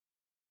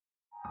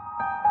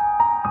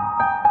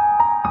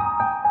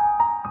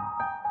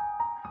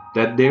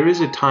that there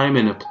is a time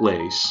and a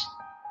place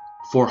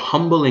for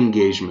humble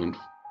engagement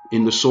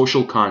in the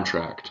social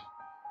contract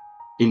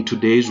in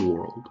today's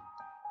world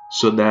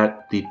so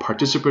that the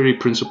participatory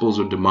principles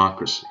of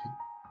democracy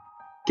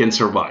can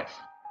survive.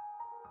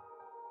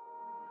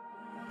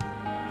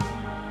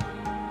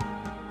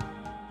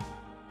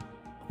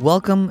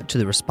 Welcome to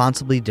the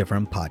Responsibly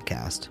Different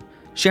podcast,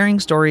 sharing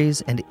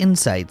stories and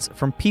insights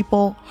from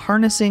people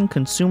harnessing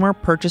consumer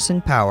purchasing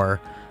power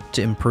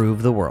to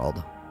improve the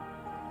world.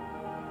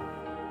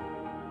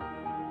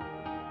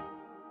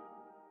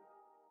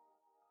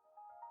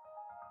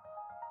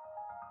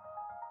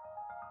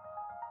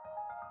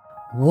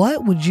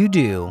 What would you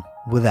do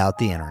without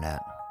the internet?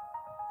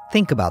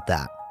 Think about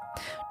that.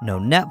 No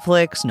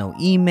Netflix, no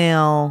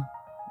email.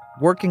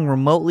 Working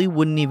remotely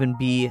wouldn't even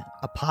be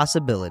a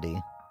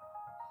possibility.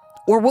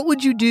 Or what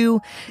would you do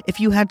if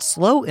you had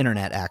slow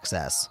internet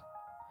access?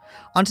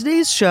 On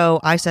today's show,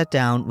 I sat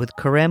down with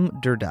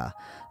Kerem Durda,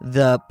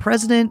 the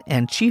president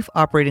and chief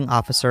operating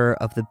officer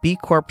of the B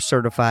Corp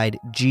certified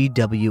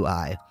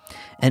GWI,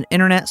 an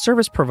internet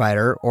service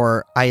provider,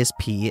 or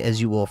ISP as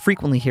you will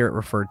frequently hear it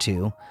referred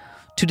to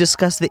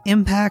discuss the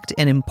impact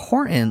and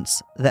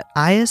importance that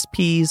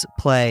ISPs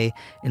play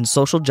in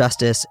social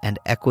justice and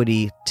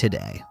equity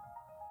today.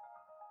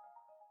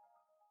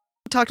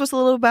 Talk to us a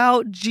little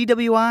about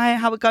GWI,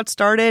 how it got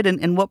started,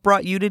 and what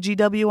brought you to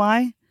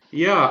GWI?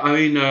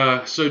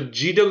 Yeah, so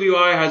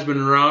GWI has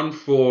been around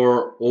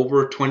for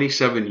over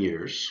 27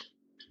 years.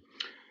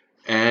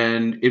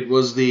 And it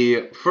was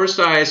the first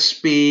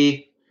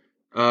ISP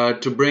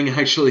to bring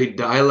actually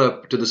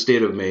dial-up to the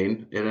state of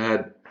Maine. It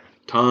had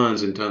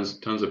tons and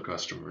tons of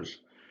customers.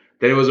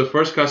 Then it was the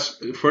first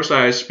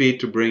ISP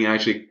to bring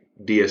actually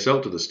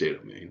DSL to the state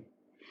of Maine.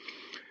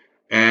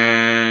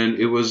 And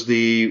it was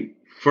the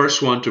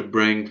first one to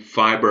bring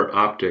fiber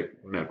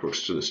optic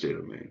networks to the state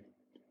of Maine.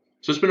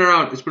 So it's been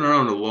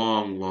around a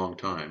long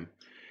time.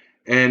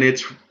 And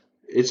it's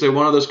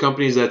one of those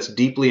companies that's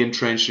deeply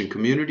entrenched in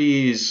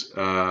communities,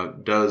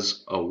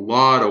 does a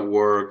lot of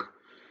work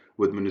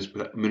with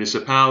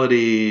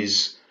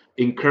municipalities,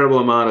 incredible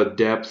amount of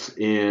depth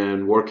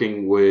in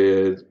working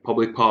with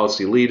public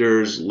policy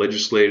leaders,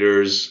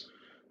 legislators,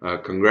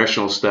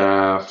 congressional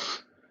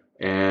staff,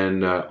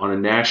 and on a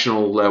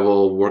national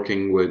level,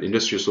 working with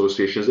industry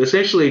associations,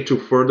 essentially to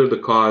further the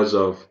cause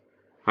of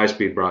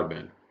high-speed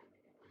broadband.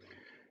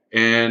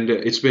 And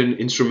it's been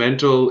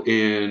instrumental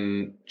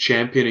in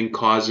championing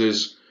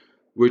causes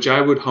which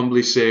I would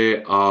humbly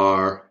say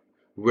are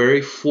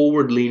very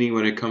forward-leaning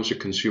when it comes to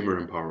consumer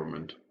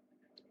empowerment.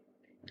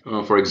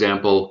 For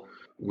example,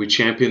 we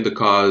championed the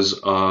cause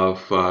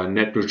of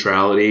net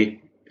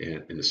neutrality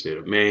in the state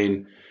of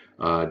Maine,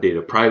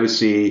 data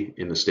privacy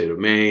in the state of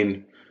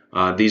Maine.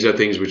 These are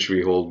things which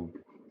we hold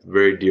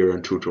very dear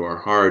and true to our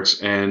hearts,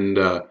 and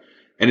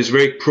it's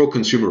very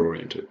pro-consumer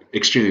oriented,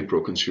 extremely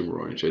pro-consumer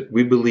oriented.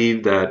 We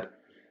believe that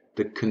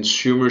the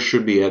consumer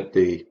should be at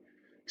the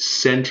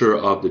center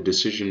of the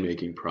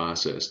decision-making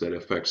process that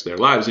affects their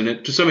lives,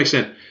 and to some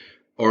extent,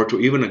 or to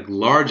even a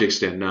large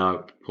extent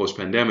now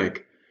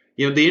post-pandemic,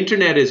 the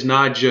internet is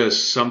not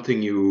just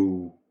something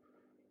you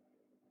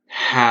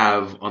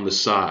have on the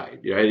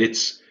side, right?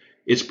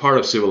 It's part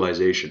of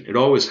civilization. It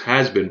always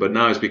has been, but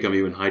now it's become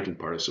even heightened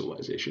part of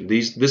civilization.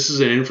 This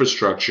is an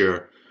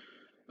infrastructure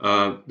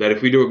that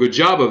if we do a good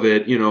job of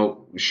it,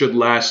 should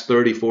last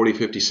 30, 40,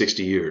 50,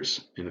 60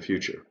 years in the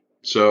future.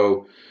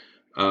 So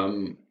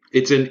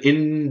it's an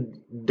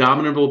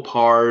indomitable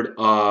part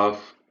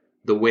of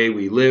the way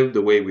we live,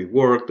 the way we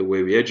work, the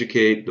way we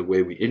educate, the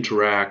way we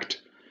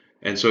interact.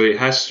 And so it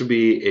has to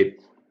be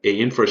a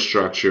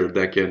infrastructure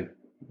that can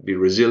be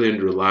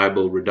resilient,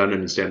 reliable,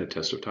 redundant, and stand the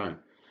test of time.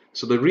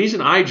 So the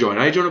reason I joined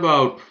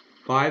about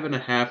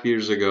 5.5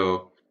 years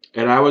ago,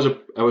 and I was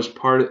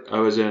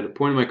at a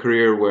point in my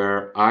career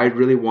where I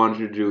really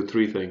wanted to do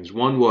three things.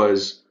 One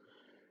was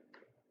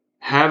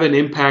have an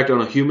impact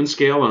on a human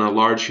scale, on a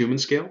large human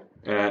scale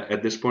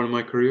at this point in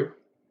my career.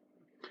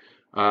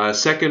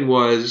 Second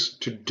was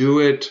to do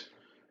it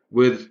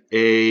with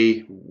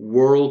a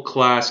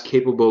world-class,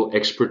 capable,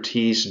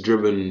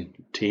 expertise-driven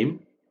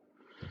team.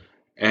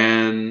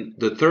 And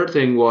the third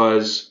thing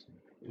was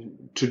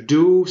to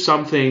do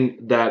something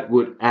that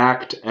would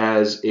act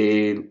as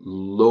a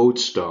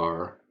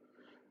lodestar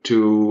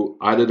to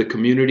either the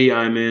community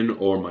I'm in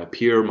or my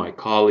peer, my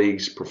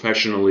colleagues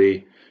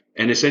professionally,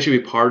 and essentially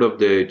be part of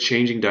the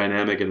changing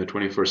dynamic in the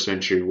 21st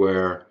century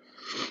where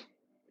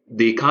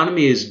the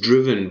economy is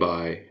driven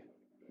by,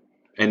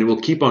 and it will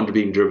keep on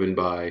being driven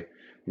by,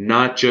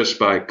 not just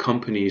by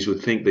companies who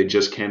think they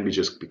just can be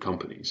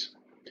companies,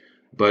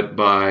 but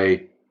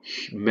by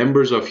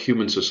members of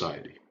human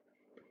society.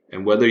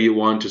 And whether you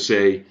want to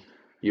say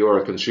you're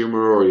a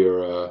consumer or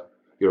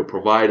you're a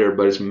provider,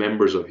 but it's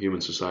members of human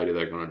society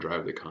that are going to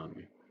drive the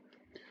economy.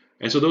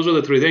 And so those are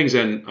the three things.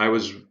 And I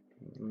was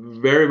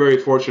very, very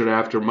fortunate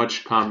after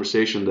much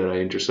conversation that I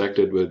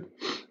intersected with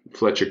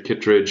Fletcher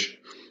Kittredge,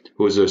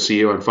 who is a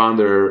CEO and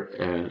founder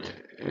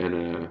and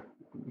a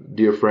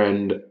dear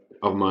friend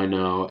of mine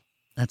now.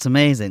 That's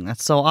amazing.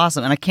 That's so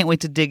awesome. And I can't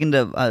wait to dig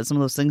into some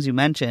of those things you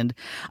mentioned.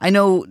 I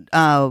know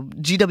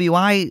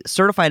GWI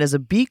certified as a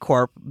B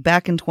Corp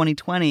back in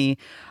 2020.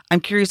 I'm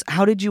curious,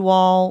 how did you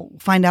all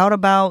find out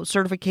about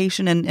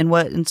certification and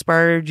what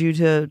inspired you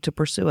to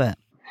pursue it?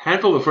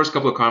 Handful of the first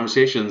couple of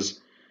conversations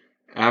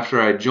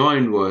after I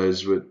joined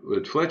was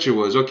with Fletcher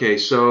was, okay,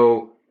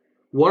 so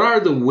what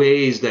are the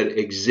ways that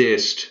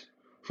exist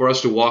for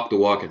us to walk the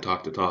walk and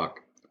talk the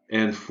talk?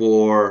 And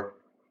for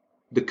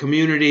the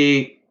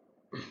community,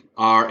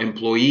 our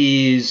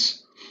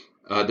employees,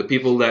 the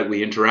people that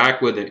we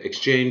interact with and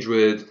exchange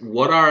with,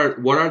 what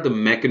are the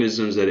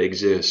mechanisms that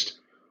exist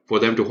for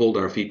them to hold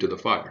our feet to the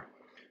fire?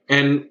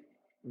 And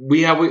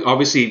we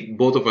obviously,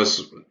 both of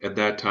us at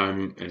that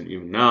time and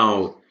even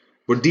now,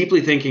 we're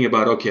deeply thinking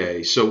about,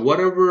 okay, so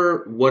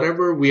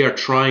whatever we are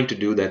trying to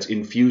do that's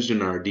infused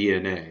in our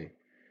DNA,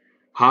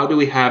 how do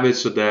we have it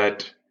so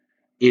that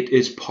it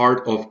is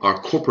part of our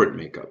corporate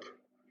makeup?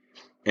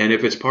 And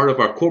if it's part of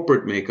our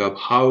corporate makeup,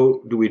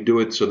 how do we do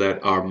it so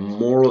that our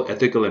moral,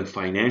 ethical, and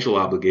financial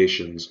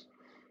obligations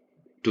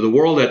to the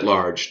world at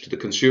large, to the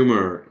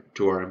consumer,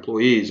 to our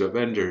employees, our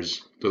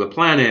vendors, to the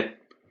planet,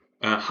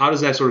 how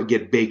does that sort of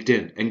get baked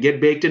in and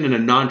get baked in a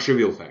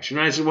non-trivial fashion?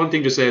 Right? It's one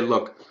thing to say,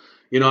 look,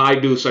 I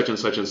do such and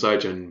such and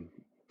such and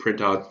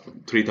print out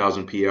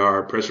 3,000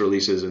 PR press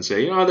releases and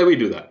say, that we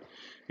do that.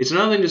 It's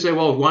another thing to say,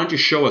 well, why don't you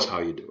show us how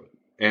you do it?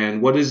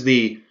 And what are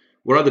the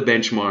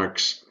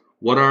benchmarks?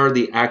 What are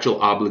the actual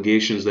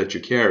obligations that you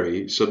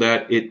carry so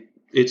that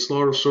it's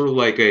sort of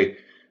like a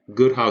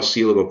good house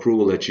seal of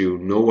approval that you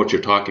know what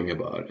you're talking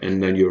about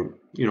and then you're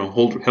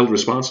held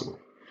responsible.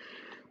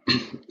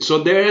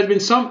 So there has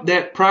been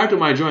that prior to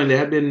my joining, there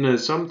had been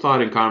some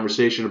thought and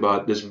conversation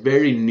about this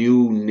very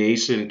new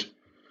nascent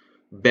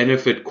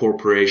benefit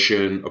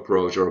corporation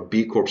approach or a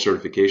B Corp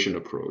certification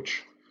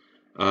approach.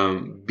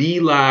 B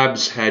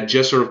Labs had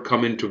just sort of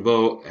come into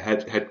vote,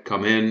 had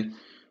come in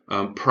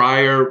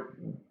prior.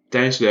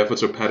 Thanks to the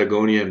efforts of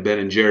Patagonia and Ben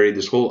and Jerry,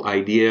 this whole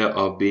idea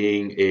of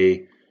being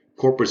a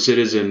corporate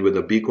citizen with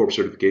a B Corp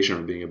certification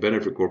or being a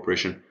benefit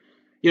corporation,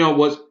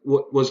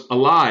 was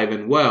alive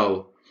and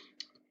well,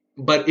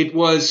 but it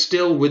was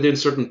still within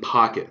certain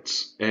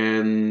pockets.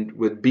 And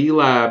with B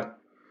Lab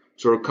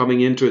sort of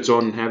coming into its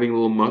own and having a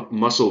little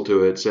muscle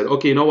to it, said,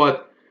 okay, you know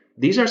what?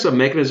 These are some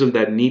mechanisms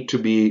that need to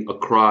be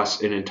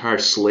across an entire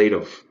slate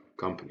of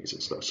companies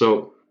and stuff.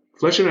 So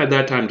Fletcher at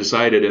that time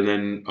decided, and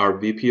then our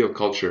VP of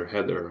Culture,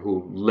 Heather,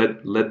 who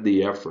led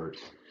the effort,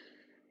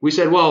 we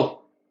said,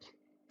 well,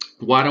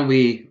 why don't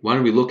we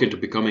look into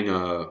becoming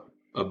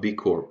a B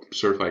Corp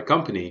certified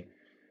company,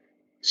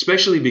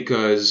 especially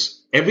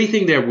because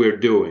everything that we're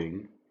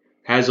doing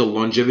has a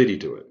longevity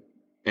to it.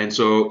 And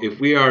so if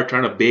we are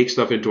trying to bake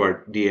stuff into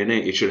our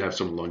DNA, it should have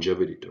some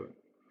longevity to it.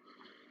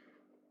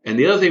 And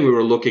the other thing we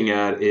were looking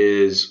at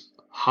is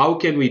how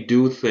can we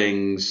do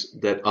things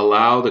that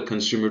allow the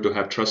consumer to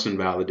have trust and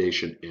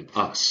validation in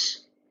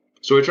us?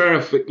 So we're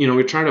trying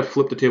to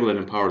flip the table and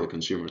empower the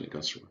consumer and the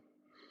customer.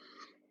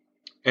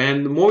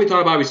 And the more we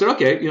thought about it, we said,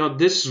 okay,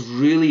 this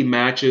really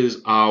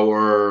matches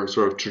our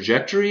sort of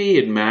trajectory.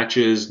 It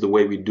matches the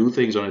way we do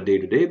things on a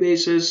day-to-day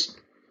basis.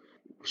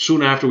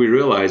 Soon after, we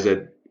realized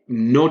that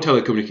no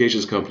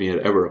telecommunications company had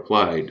ever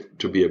applied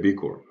to be a B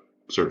Corp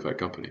certified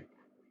company.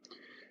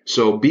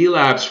 So B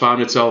Labs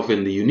found itself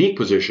in the unique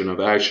position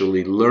of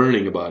actually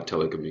learning about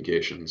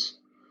telecommunications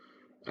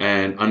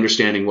and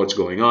understanding what's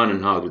going on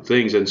and how to do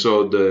things. And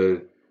so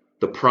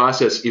the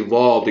process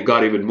evolved. It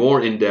got even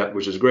more in depth,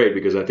 which is great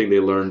because I think they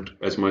learned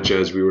as much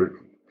as we were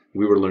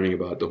learning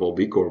about the whole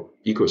B Corp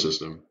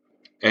ecosystem.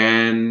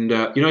 And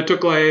it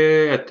took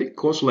I think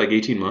close to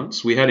 18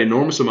 months. We had an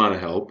enormous amount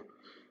of help.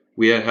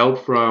 We had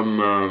help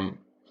from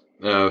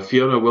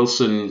Fiona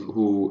Wilson,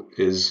 who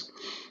is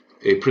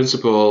a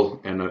principal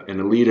and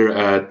a leader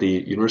at the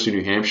University of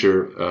New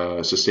Hampshire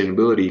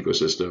sustainability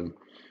ecosystem.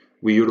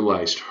 We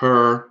utilized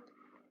her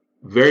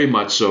very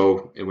much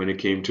so when it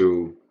came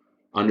to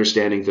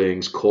understanding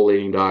things,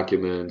 collating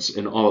documents,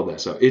 and all of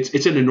that stuff.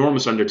 It's an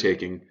enormous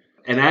undertaking.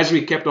 And as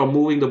we kept on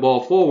moving the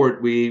ball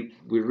forward, we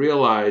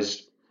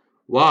realized,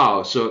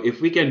 wow, so if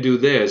we can do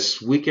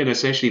this, we can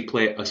essentially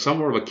play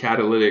somewhat of a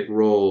catalytic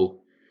role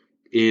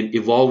in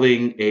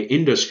evolving an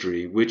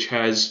industry which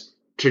has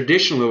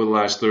traditionally over the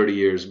last 30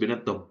 years been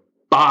at the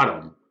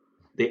bottom,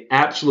 the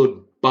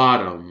absolute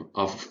bottom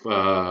of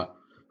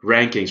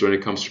rankings when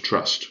it comes to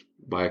trust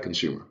by a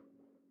consumer.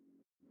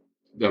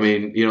 I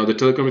mean, the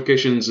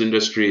telecommunications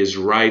industry is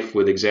rife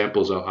with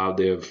examples of how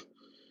they've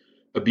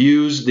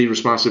abused the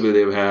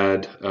responsibility they've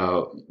had,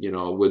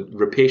 with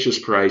rapacious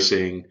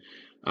pricing.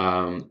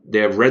 They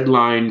have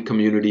redlined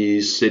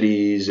communities,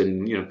 cities,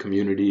 and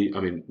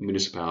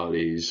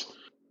municipalities.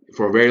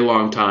 For a very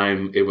long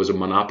time, it was a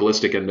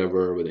monopolistic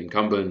endeavor with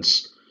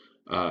incumbents.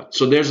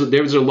 So there's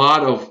a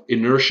lot of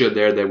inertia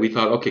there that we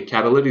thought, okay,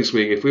 catalytically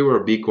speaking, if we were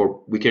a B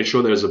Corp, we can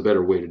show there's a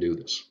better way to do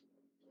this.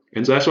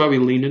 And so that's why we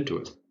leaned into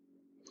it.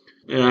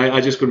 And I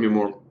just couldn't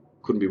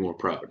be more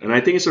proud. And I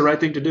think it's the right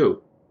thing to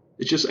do.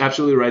 It's just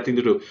absolutely the right thing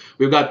to do.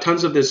 We've got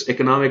tons of this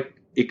economic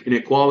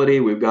inequality.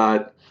 We've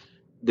got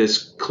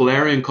this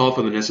clarion call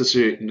for the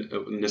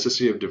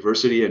necessity of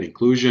diversity and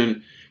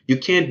inclusion. You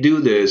can't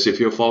do this if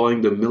you're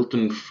following the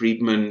Milton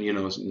Friedman,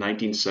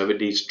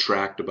 1970s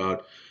tract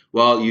about,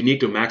 well, you need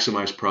to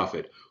maximize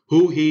profit.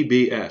 Who he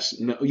BS.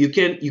 No, you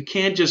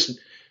can't just,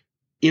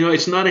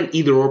 it's not an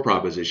either or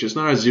proposition. It's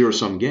not a zero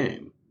sum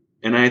game.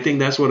 And I think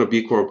that's what a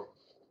B Corp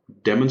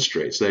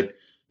demonstrates, that,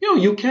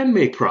 you can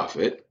make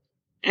profit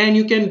and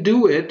you can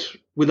do it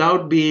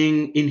without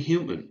being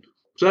inhuman.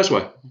 So that's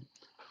why.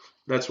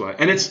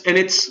 And it's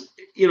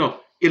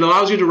it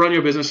allows you to run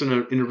your business in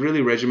a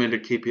really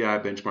regimented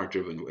KPI benchmark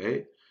driven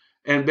way.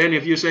 And Ben,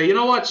 if you say, you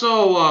know what,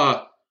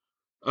 so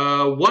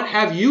what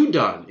have you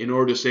done in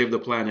order to save the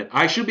planet?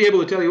 I should be able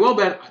to tell you, well,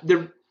 Ben,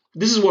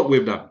 this is what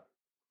we've done.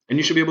 And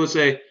you should be able to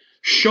say,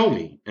 show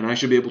me, and I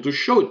should be able to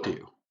show it to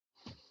you.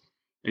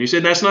 And you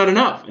say, that's not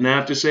enough. And I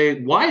have to say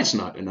why it's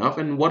not enough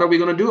and what are we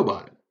going to do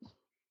about it?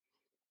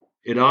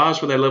 It allows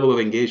for that level of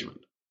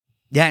engagement.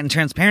 Yeah, and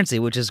transparency,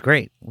 which is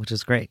great.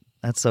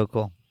 That's so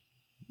cool.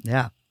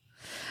 Yeah.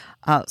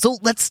 So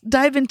let's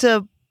dive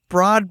into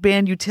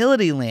broadband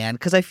utility land,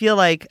 because I feel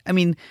like,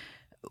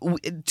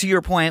 to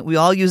your point, we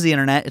all use the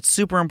internet. It's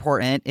super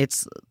important.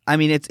 It's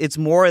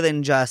more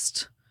than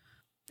just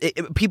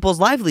people's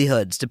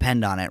livelihoods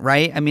depend on it,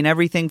 right?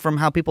 Everything from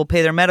how people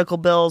pay their medical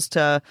bills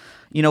to,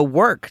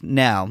 work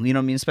now,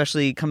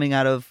 especially coming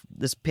out of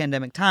this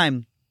pandemic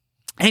time.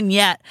 And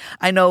yet,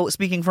 I know,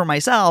 speaking for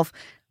myself,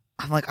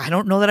 I'm like, I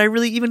don't know that I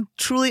really even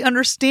truly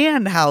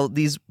understand how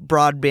these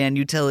broadband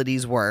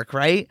utilities work,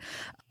 right?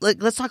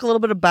 Let's talk a little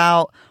bit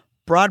about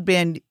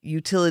broadband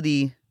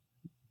utility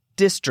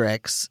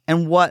districts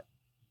and what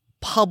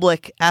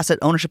public asset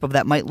ownership of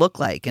that might look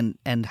like,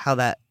 and how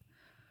that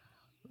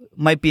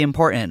might be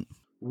important.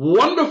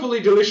 Wonderfully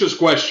delicious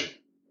question.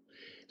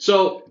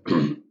 So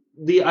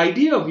the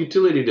idea of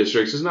utility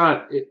districts is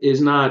not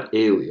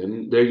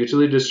alien. They're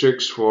utility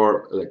districts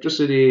for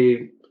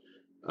electricity.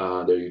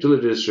 They're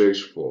utility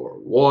districts for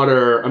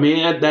water.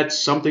 That's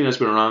something that's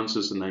been around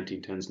since the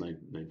 1910s,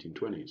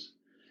 1920s.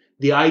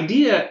 The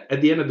idea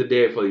at the end of the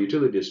day for a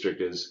utility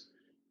district is,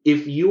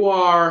 if you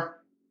are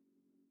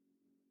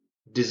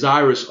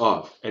desirous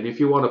of, and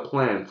if you want to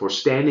plan for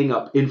standing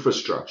up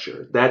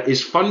infrastructure that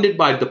is funded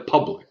by the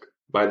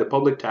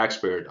public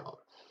taxpayer dollar,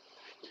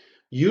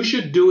 you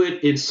should do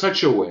it in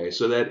such a way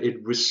so that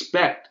it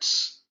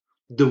respects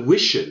the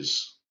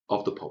wishes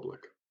of the public,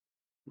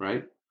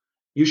 right?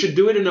 You should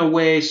do it in a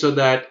way so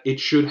that it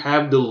should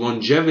have the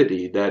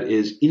longevity that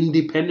is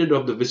independent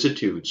of the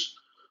vicissitudes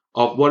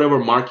of whatever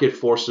market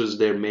forces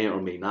there may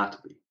or may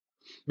not be.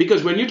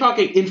 Because when you're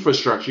talking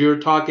infrastructure, you're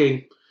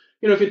talking,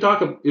 if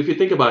you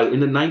think about it, in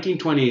the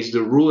 1920s,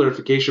 the rural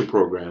electrification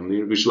program,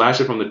 which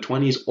lasted from the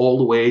 20s all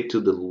the way to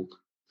the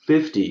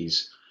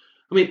 50s,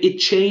 it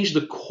changed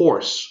the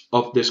course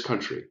of this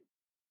country.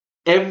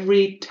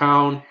 Every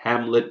town,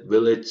 hamlet,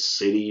 village,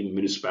 city,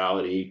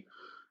 municipality,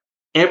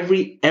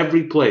 every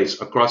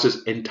place across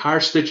this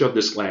entire stitch of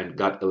this land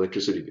got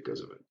electricity because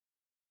of it.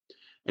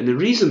 And the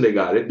reason they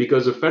got it,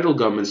 because the federal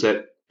government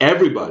said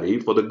everybody,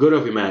 for the good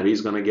of humanity,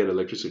 is going to get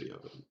electricity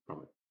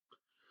from it.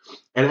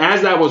 And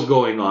as that was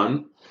going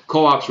on,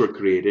 co-ops were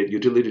created,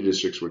 utility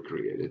districts were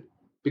created,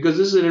 because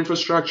this is an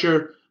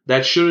infrastructure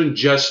that shouldn't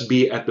just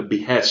be at the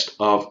behest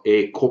of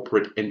a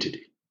corporate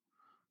entity.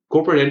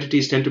 Corporate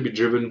entities tend to be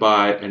driven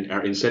by and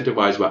are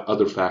incentivized by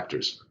other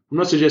factors. I'm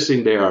not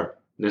suggesting they are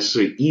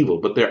necessarily evil,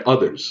 but they're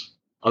other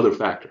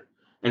factor.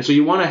 And so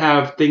you want to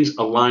have things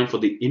aligned for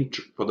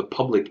the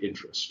public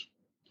interest.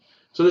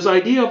 So this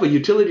idea of a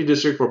utility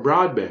district for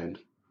broadband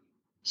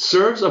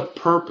serves a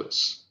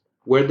purpose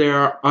where there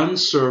are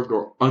unserved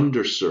or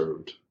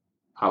underserved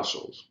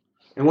households.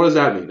 And what does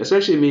that mean?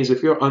 Essentially, it means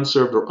if you're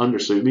unserved or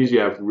underserved, it means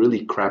you have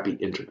really crappy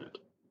internet.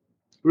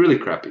 Really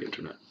crappy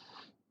internet.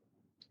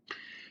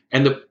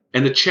 And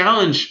the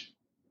challenge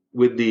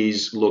with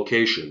these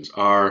locations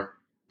are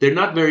they're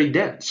not very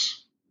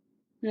dense.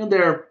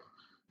 They're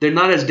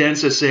not as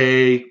dense as,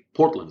 say,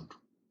 Portland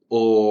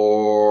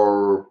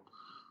or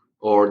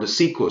the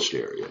Seacoast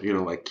area,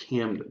 like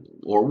Camden,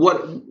 or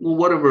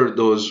whatever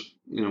those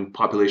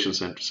population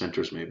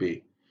centers may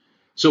be.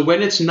 So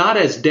when it's not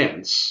as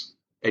dense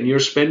and you're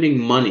spending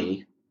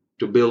money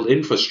to build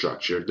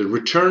infrastructure, the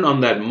return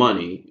on that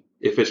money,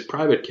 if it's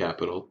private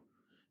capital,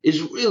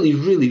 is really,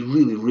 really,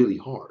 really, really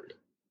hard.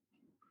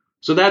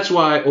 So that's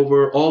why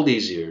over all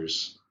these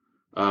years,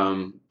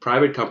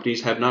 private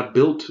companies have not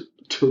built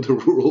to the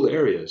rural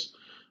areas,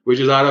 which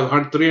is out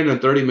of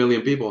 330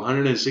 million people,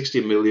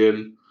 160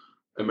 million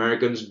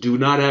Americans do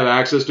not have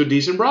access to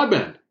decent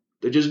broadband.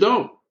 They just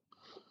don't,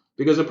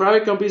 because the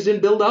private companies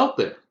didn't build out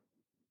there.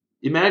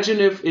 Imagine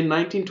if in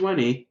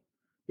 1920,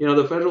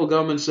 the federal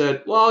government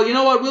said, well, you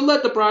know what, we'll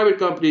let the private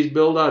companies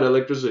build out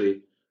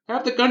electricity.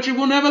 Half the country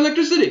won't have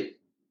electricity.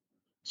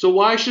 So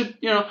why should,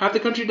 half the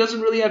country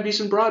doesn't really have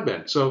decent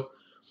broadband. So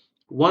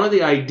one of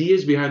the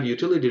ideas behind the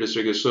utility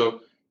district is,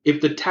 so if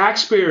the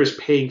taxpayer is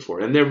paying for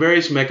it, and there are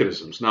various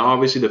mechanisms. Now,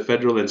 obviously, the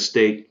federal and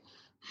state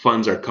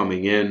funds are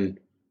coming in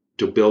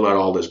to build out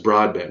all this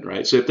broadband,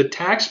 right? So if the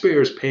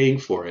taxpayer is paying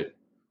for it,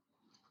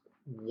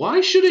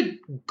 why should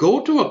it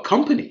go to a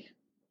company?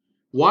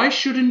 Why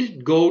shouldn't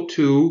it go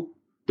to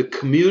the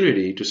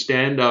community to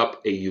stand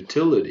up a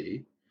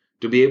utility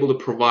to be able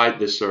to provide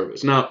this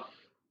service? Now,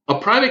 a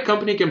private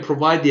company can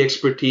provide the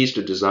expertise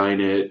to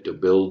design it, to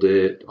build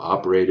it, to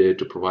operate it,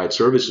 to provide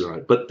services on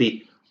it, but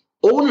the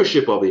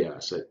ownership of the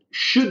asset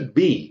should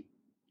be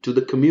to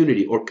the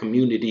community or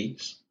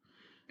communities.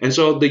 And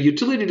so the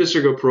utility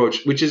district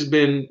approach, which has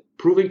been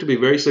proving to be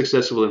very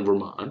successful in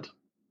Vermont,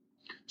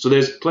 so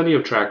there's plenty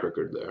of track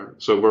record there.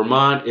 So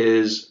Vermont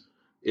is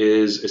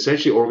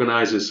essentially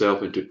organized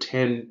itself into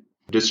 10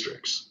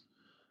 districts,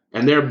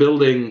 and they're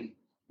building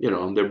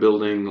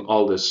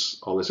all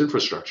this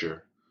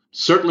infrastructure.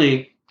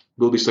 Certainly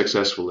will be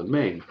successful in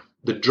Maine.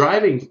 The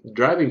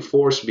driving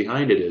force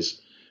behind it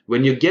is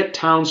when you get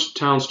towns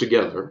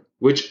together,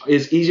 which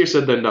is easier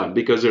said than done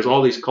because there's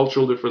all these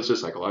cultural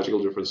differences,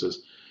 psychological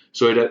differences.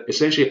 So it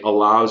essentially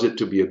allows it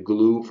to be a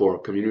glue for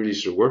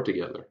communities to work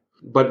together.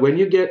 But when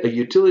you get a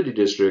utility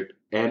district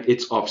and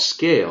it's of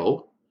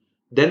scale,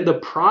 then the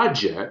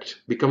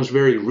project becomes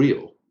very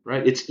real,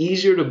 right? It's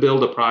easier to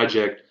build a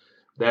project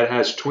that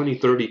has 20,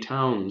 30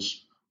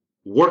 towns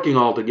working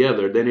all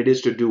together than it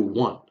is to do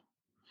one,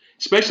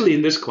 especially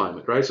in this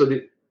climate, right? So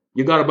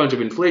you got a bunch of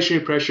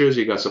inflationary pressures,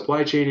 you got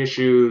supply chain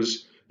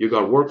issues, you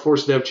got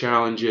workforce dev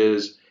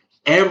challenges.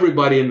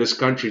 Everybody in this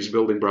country is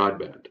building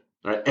broadband,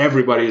 right?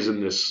 Everybody is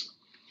in this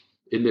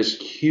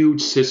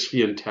huge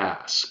Sisyphean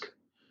task,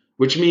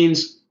 which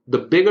means the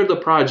bigger the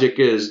project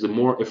is, the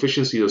more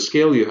efficiency of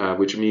scale you have,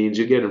 which means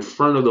you get in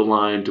front of the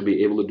line to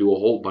be able to do a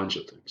whole bunch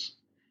of things.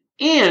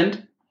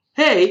 And,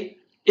 hey,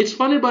 it's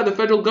funded by the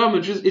federal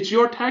government. It's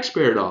your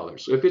taxpayer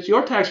dollars. So if it's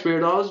your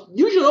taxpayer dollars,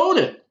 you should own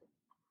it.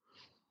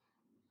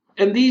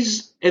 And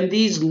these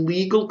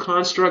legal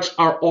constructs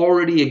are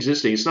already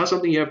existing. It's not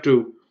something you have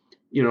to,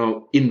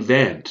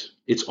 invent.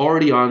 It's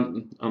already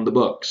on the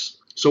books.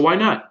 So why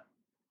not?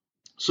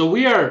 So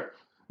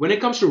when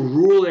it comes to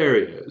rural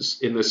areas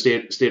in the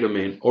state of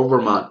Maine or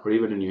Vermont or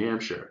even in New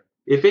Hampshire,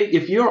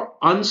 if you're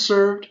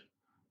unserved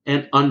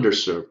and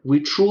underserved,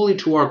 we truly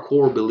to our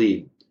core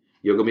believe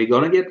you're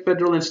going to get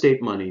federal and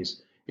state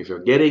monies. If you're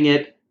getting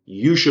it,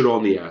 you should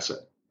own the asset.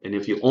 And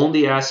if you own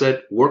the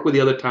asset, work with the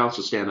other towns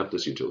to stand up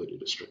this utility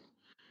district.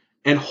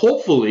 And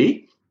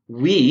hopefully,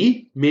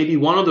 we may be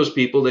one of those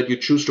people that you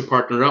choose to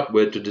partner up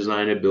with to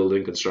design it, build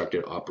it, construct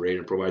it, operate,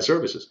 and provide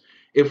services.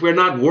 If we're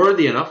not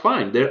worthy enough,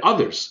 fine, there are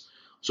others.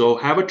 So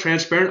have a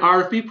transparent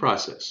RFP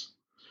process.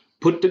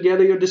 Put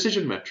together your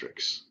decision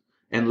metrics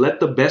and let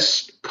the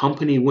best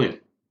company win.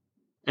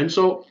 And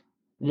so,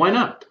 why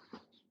not?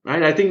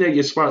 Right? I think that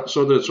it's sort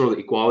of the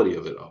equality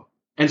of it all.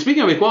 And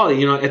speaking of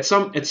equality, at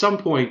some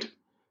point,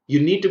 you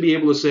need to be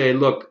able to say,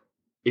 look,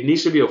 it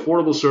needs to be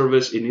affordable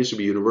service. It needs to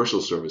be universal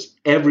service.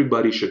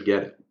 Everybody should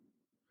get it.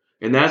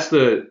 And that's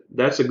the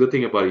good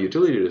thing about a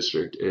utility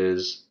district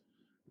is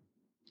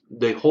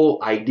the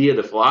whole idea,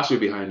 the philosophy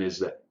behind it is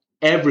that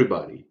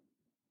everybody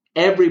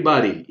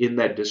in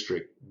that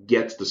district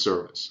gets the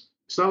service.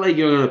 It's not like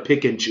you're going to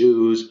pick and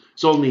choose.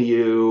 It's only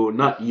you,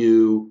 not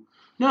you.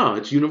 No,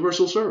 it's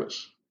universal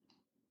service.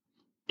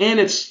 And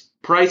it's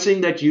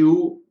pricing that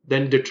you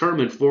then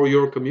determine for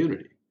your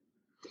community.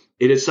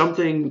 It is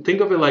something, think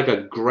of it like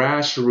a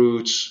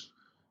grassroots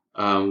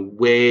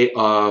way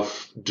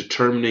of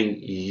determining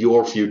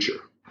your future.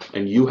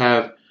 And you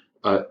have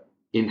an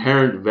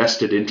inherent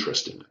vested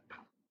interest in it.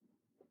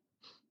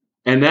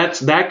 And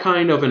that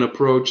kind of an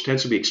approach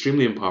tends to be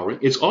extremely empowering.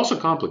 It's also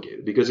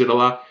complicated because it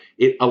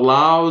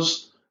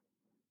allows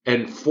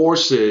and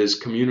forces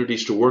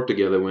communities to work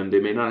together when they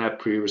may not have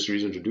previous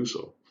reason to do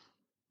so.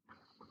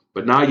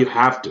 But now you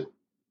have to.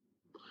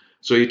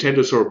 So you tend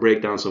to sort of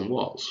break down some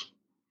walls.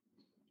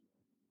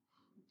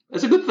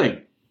 That's a good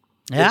thing.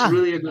 Yeah. It's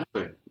really a good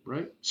thing,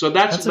 right? So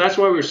that's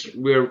why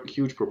we're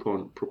huge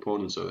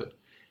proponents of it.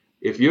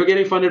 If you're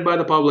getting funded by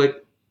the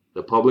public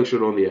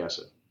should own the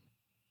asset.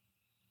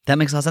 That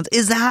makes a lot of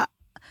sense.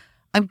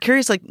 I'm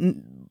curious, like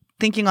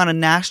thinking on a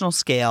national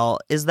scale,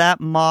 is that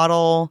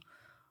model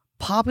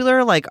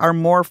popular? Like, are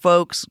more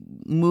folks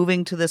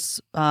moving to this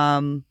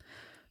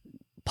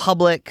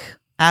public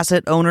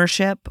asset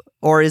ownership,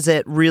 or is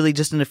it really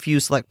just in a few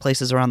select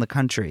places around the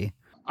country?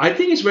 I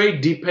think it's very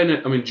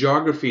dependent. I mean,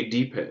 geography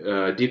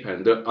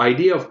depend. The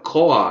idea of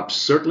co-ops,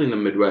 certainly in the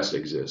Midwest,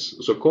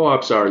 exists. So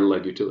co-ops are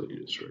like utility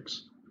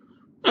districts.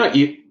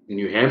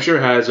 New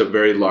Hampshire has a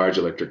very large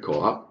electric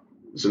co-op.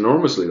 It's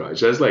enormously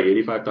large. It has like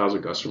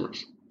 85,000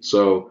 customers.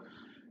 So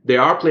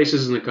there are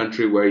places in the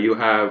country where you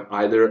have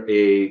either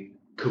a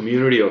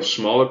community of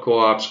smaller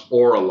co-ops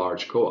or a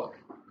large co-op.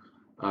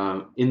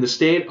 In the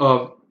state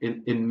of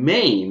in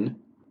Maine,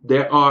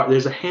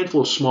 there's a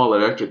handful of small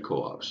electric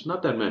co-ops.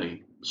 Not that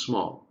many,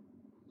 small.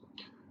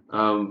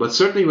 But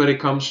certainly when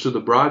it comes to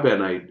the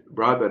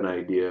broadband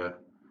idea,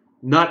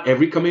 not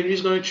every community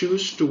is going to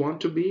choose to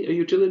want to be a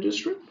utility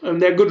district.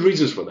 And there are good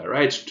reasons for that,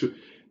 right?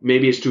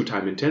 Maybe it's too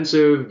time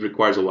intensive,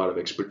 requires a lot of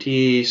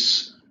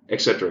expertise, et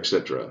cetera.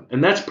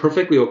 And that's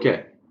perfectly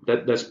okay.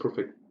 That's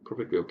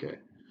perfectly okay.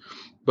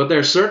 But there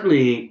are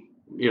certainly,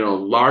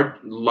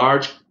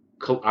 large,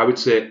 I would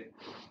say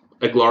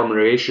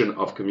agglomeration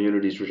of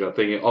communities which are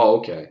thinking, oh,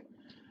 okay,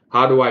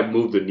 how do I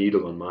move the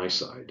needle on my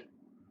side?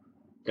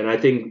 And I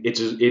think it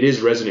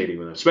is resonating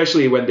with them,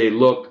 especially when they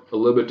look a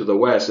little bit to the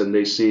west and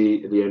they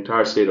see the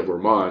entire state of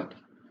Vermont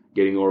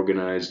getting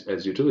organized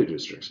as utility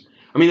districts.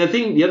 I mean,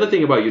 the other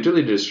thing about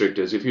utility district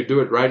is if you do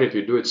it right, if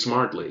you do it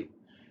smartly,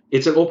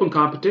 it's an open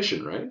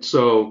competition, right?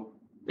 So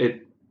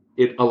it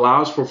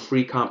allows for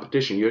free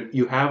competition.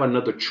 You have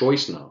another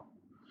choice now.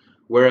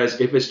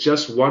 Whereas if it's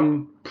just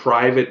one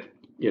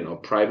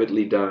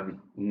privately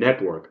done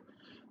network,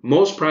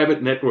 most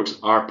private networks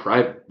are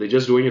private. They're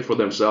just doing it for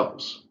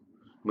themselves.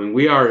 I mean,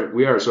 we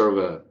are sort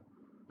of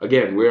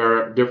we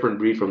are a different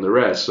breed from the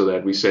rest, so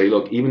that we say,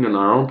 look, even in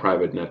our own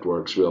private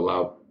networks, we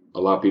allow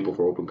people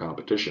for open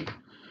competition.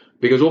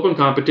 Because open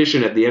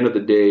competition at the end of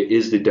the day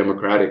is the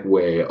democratic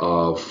way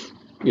of,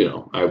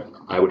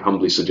 I would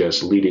humbly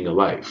suggest leading a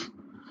life.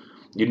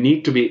 You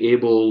need to be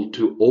able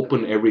to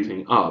open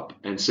everything up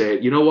and say,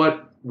 you know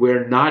what,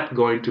 we're not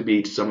going to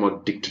be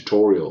somewhat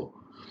dictatorial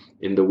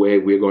in the way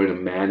we're going to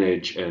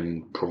manage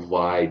and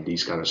provide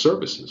these kind of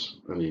services.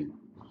 I mean,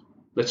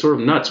 that's sort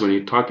of nuts when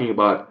you're talking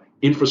about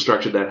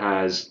infrastructure that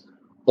has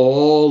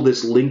all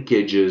this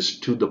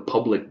linkages to the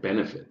public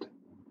benefit.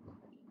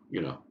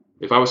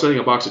 If I was selling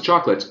a box of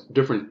chocolates,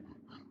 different.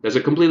 That's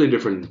a completely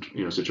different,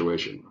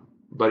 situation.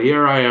 But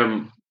here I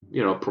am,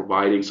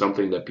 providing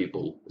something that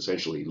people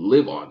essentially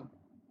live on.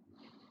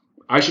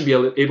 I should be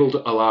able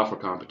to allow for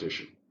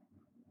competition.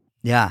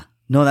 Yeah,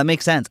 no, that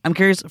makes sense. I'm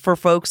curious for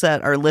folks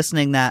that are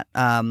listening that,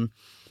 who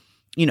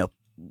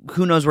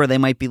knows where they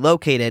might be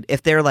located.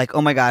 If they're like,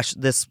 oh my gosh,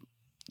 this,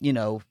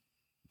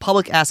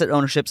 public asset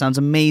ownership sounds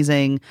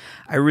amazing.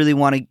 I really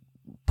want to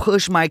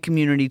push my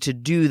community to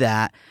do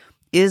that.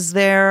 Is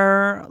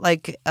there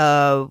like,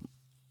 I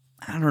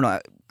don't know,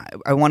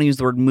 I want to use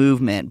the word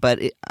movement, but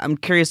I'm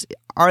curious,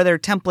 are there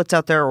templates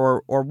out there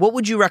or what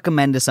would you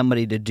recommend to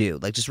somebody to do?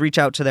 Like just reach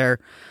out to their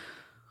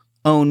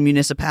own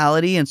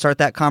municipality and start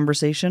that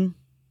conversation?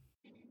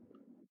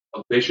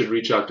 They should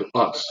reach out to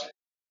us.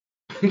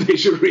 They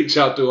should reach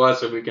out to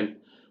us and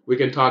we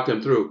can talk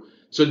them through.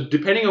 So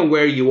depending on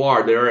where you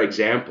are, there are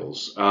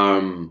examples.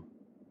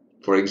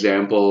 For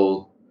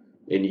example,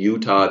 in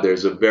Utah,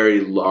 there's a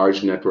very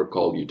large network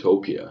called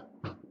Utopia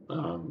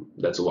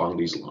that's along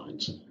these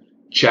lines.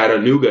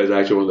 Chattanooga is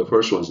actually one of the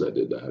first ones that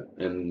did that.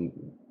 And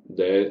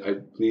I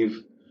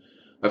believe,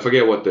 I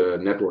forget what the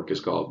network is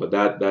called, but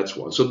that's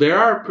one. So there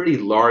are pretty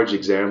large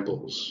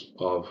examples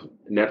of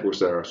networks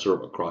that are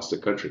sort of across the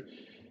country.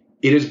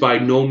 It is by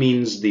no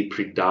means the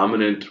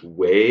predominant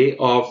way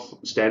of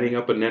standing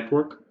up a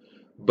network,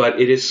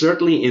 but it is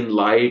certainly in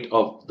light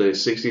of the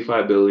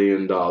 $65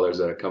 billion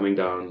that are coming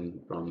down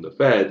from the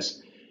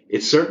feds,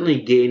 it's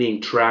certainly gaining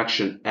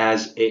traction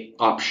as an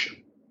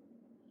option,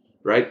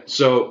 right?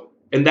 So,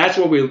 and that's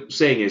what we're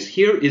saying is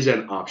here is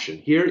an option.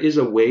 Here is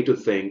a way to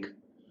think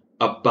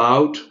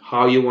about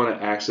how you want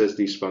to access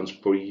these funds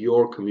for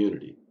your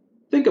community.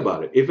 Think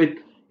about it. If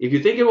you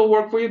think it will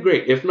work for you,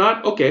 great. If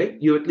not, okay,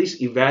 you at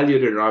least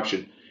evaluated an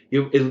option.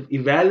 You've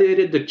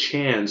evaluated the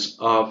chance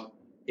of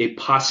a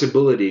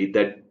possibility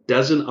that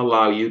doesn't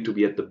allow you to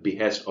be at the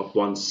behest of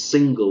one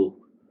single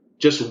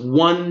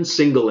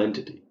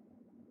entity.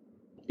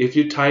 If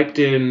you typed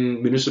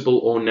in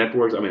municipal owned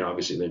networks, I mean,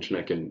 obviously the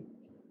internet can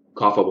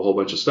cough up a whole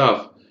bunch of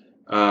stuff.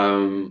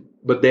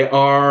 But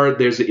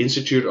there's the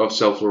Institute of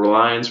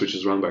Self-Reliance, which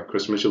is run by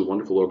Chris Mitchell, a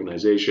wonderful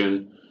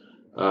organization.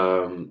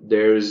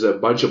 There's a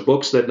bunch of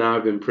books that now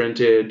have been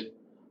printed.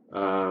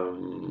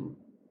 So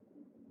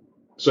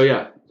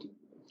yeah,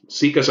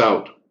 seek us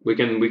out. We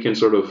can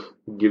sort of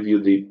give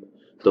you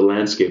the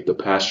landscape, the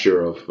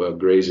pasture of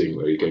grazing,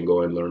 where you can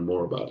go and learn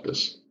more about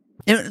this.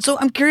 And so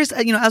I'm curious,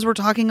 as we're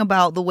talking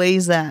about the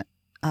ways that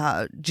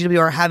GWR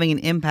are having an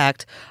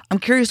impact, I'm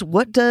curious,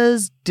 what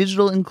does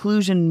digital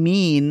inclusion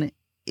mean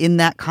in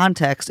that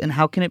context, and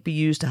how can it be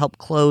used to help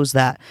close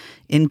that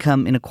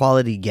income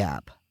inequality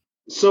gap?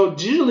 So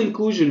digital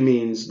inclusion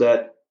means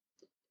that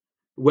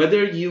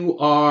whether you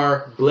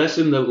are blessed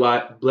in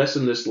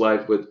this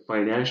life with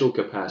financial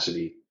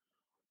capacity,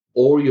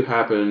 or you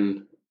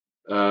happen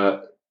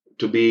to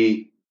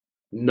be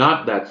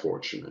not that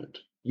fortunate,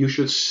 you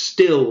should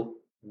still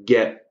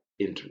get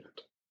internet.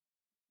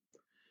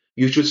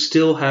 You should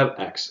still have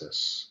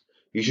access.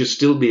 You should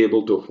still be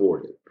able to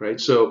afford it,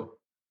 right? So,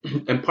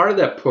 and part of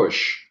that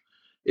push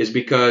is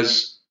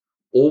because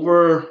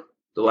over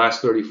the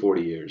last 30,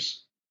 40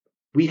 years,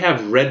 we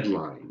have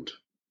redlined.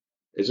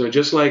 It's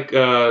just like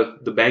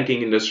the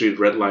banking industry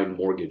redlined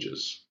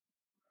mortgages,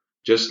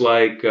 just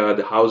like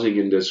the housing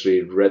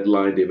industry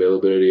redlined the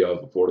availability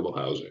of affordable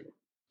housing.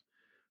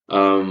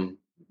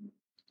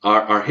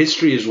 Our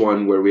history is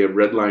one where we have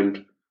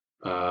redlined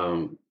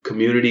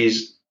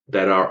communities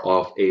that are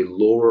of a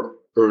lower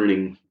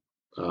earning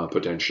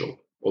potential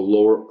or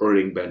lower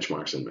earning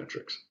benchmarks and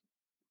metrics.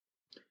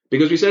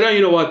 Because we said, oh,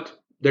 you know what?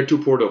 They're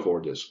too poor to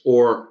afford this.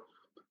 Or,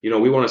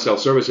 we want to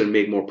self-service and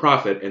make more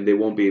profit, and they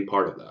won't be a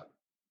part of that.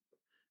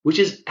 Which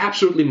is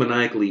absolutely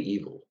maniacally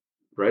evil,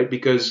 right?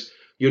 Because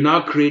you're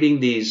now creating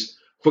these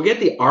forget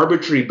the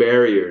arbitrary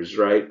barriers,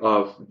 right,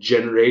 of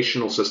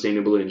generational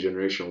sustainability and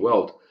generational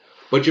wealth,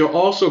 but you're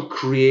also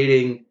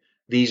creating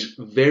these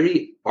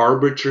very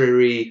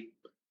arbitrary,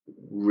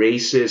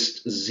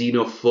 racist,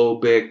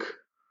 xenophobic,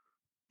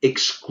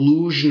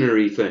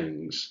 exclusionary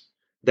things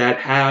that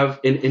have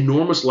an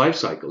enormous life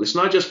cycle. It's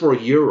not just for a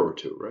year or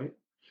two, right?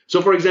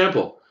 So, for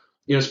example,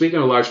 speaking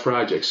of large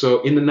projects,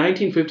 so in the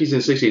 1950s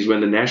and 60s,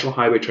 when the National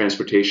Highway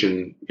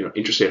Transportation,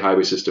 interstate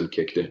highway system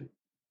kicked in,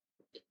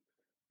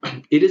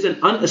 it is an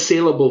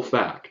unassailable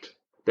fact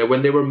that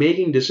when they were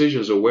making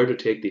decisions of where to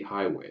take the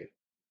highway,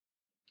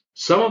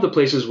 some of the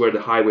places where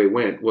the highway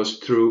went was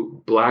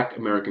through Black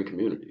American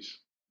communities.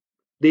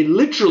 They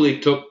literally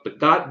took the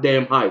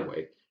goddamn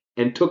highway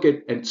and took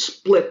it and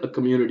split a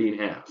community in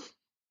half.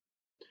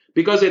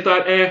 Because they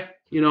thought,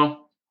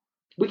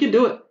 we can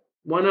do it.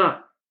 Why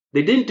not?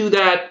 They didn't do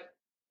that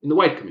in the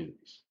white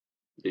communities.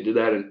 They did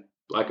that in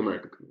Black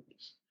American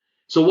communities.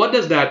 So what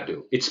does that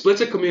do? It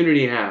splits a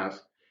community in half,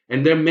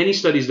 and there are many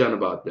studies done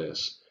about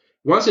this.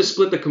 Once it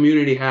split the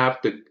community in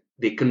half, the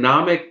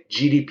economic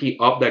GDP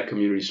of that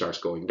community starts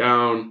going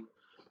down.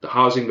 The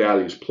housing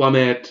values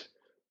plummet.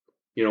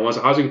 Once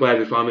the housing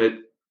values plummet,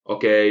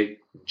 okay,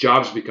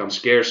 jobs become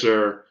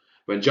scarcer.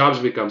 When jobs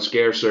become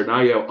scarcer,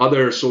 now you have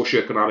other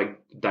socioeconomic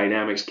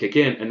dynamics kick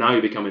in, and now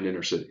you become an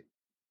inner city.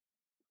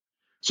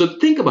 So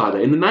think about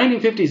it. In the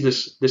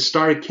 1950s, this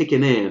started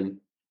kicking in,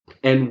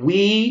 and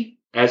we,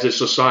 as a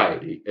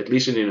society, at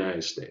least in the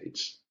United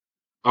States,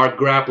 are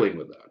grappling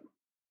with that.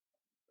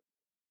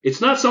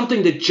 It's not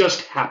something that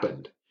just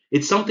happened.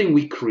 It's something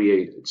we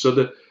created. So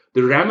the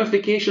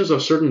ramifications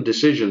of certain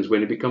decisions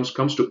when it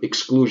comes to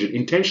exclusion,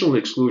 intentional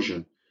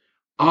exclusion,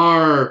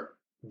 are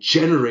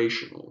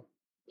generational.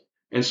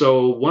 And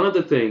so one of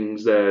the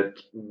things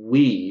that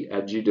we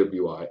at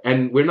GWI,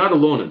 and we're not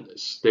alone in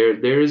this,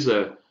 there is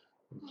a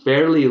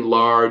fairly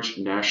large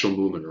national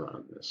movement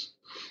around this,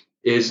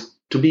 is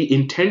to be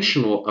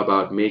intentional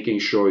about making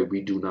sure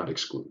we do not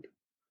exclude.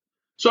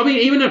 So,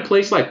 even a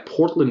place like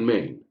Portland,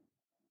 Maine,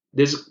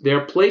 there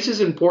are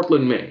places in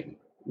Portland, Maine,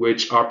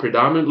 which are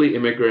predominantly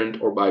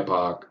immigrant or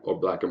BIPOC or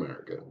Black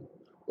American,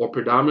 or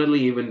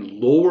predominantly even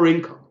lower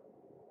income,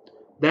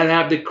 that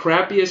have the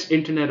crappiest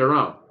internet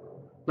around.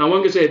 Now,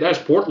 one can say, that's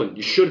Portland.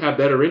 You should have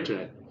better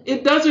internet.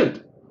 It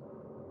doesn't.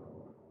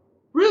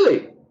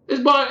 Really.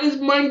 It's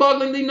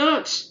mind-bogglingly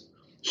nuts.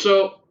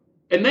 So,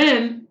 and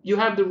then you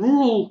have the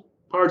rural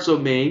parts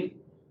of Maine,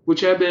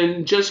 which have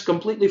been just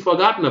completely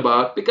forgotten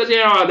about because,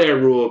 they're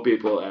rural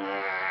people.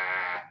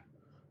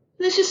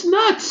 It's just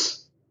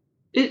nuts.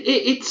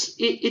 It's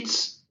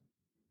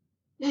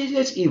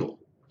evil.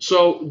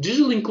 So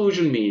digital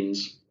inclusion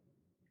means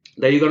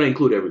that you're going to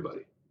include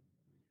everybody.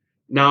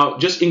 Now,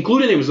 just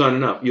including them is not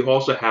enough. You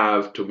also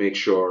have to make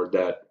sure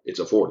that it's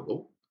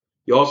affordable.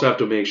 You also have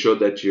to make sure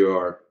that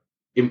you're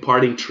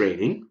imparting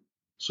training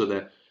so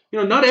that,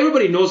 not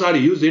everybody knows how to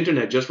use the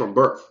internet just from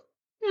birth.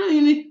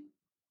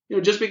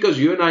 Just because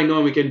you and I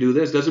know we can do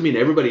this doesn't mean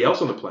everybody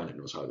else on the planet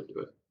knows how to do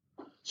it.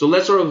 So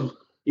let's sort of,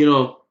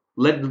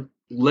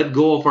 let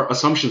go of our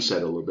assumption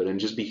set a little bit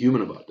and just be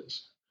human about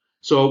this.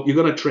 So you're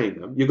going to train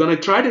them. You're going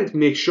to try to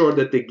make sure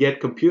that they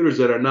get computers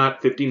that are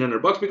not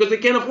 $1,500 because they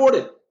can't afford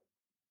it.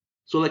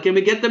 So can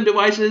we get them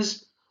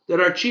devices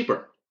that are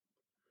cheaper?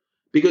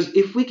 Because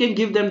if we can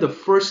give them the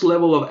first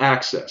level of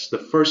access, the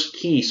first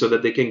key so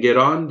that they can get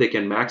on, they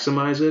can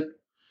maximize it.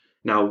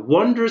 Now,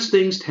 wondrous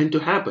things tend to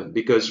happen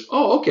because,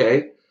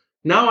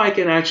 now I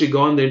can actually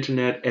go on the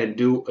internet and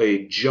do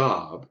a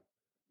job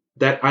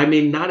that I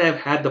may not have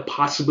had the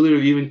possibility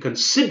of even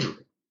considering.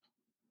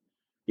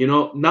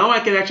 Now I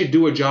can actually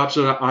do a job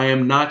so that I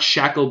am not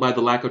shackled by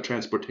the lack of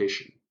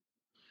transportation.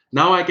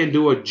 Now I can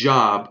do a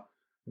job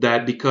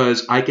that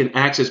because I can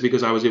access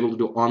because I was able to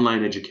do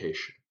online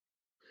education.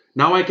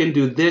 Now I can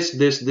do this.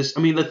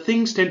 The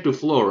things tend to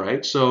flow,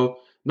 right? So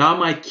now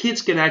my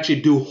kids can actually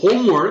do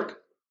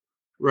homework,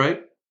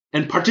 right?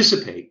 And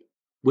participate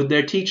with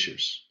their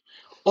teachers.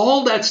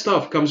 All that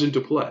stuff comes into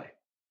play.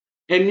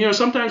 And,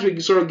 sometimes we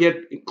sort of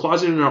get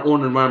closeted in our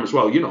own environments.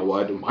 Well, you know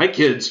what? My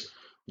kids,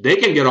 they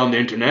can get on the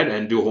internet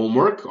and do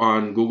homework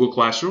on Google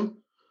Classroom.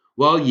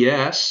 Well,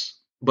 yes,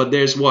 but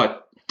there's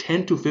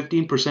 10 to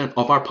 15%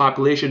 of our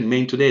population in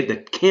Maine today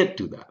that can't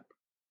do that.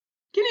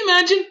 Can you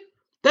imagine?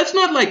 That's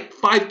not like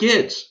 5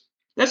 kids.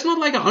 That's not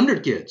like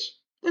 100 kids.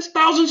 That's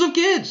thousands of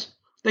kids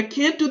that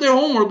can't do their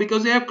homework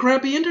because they have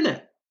crappy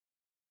internet.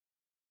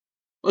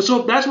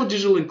 So that's what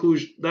digital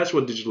inclusion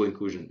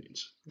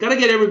means. Got to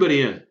get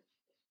everybody in.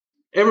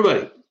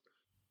 Everybody.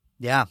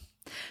 Yeah.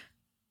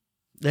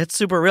 That's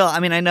super real.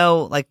 I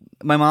know,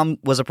 my mom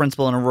was a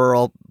principal in a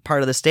rural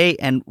part of the state,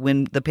 and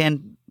when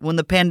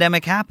the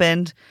pandemic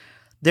happened,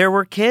 there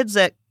were kids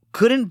that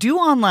couldn't do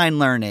online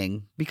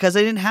learning because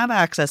they didn't have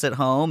access at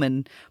home,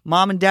 and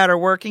mom and dad are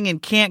working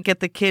and can't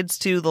get the kids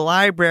to the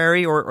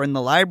library or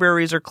the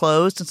libraries are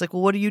closed. It's like,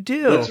 well, what do you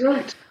do? That's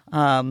right.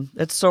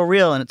 It's so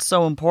real and it's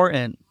so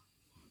important.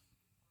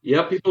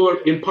 Yeah, people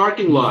are in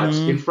parking lots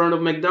in front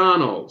of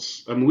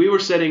McDonald's. We were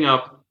setting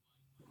up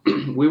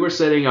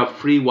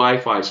free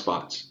Wi-Fi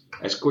spots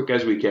as quick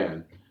as we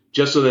can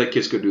just so that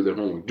kids could do their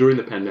homework during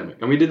the pandemic.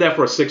 And we did that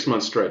for a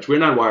 6-month stretch. We're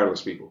not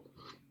wireless people.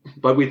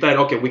 But we thought,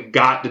 okay, we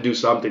got to do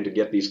something to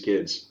get these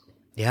kids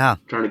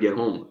trying to get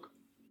homework.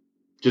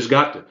 Just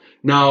got to.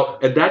 Now,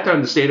 at that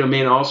time, the state of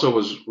Maine also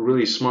was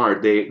really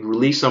smart. They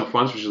released some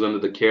funds, which is under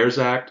the CARES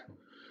Act.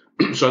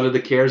 So under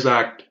the CARES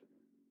Act,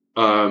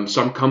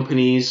 some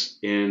companies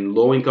in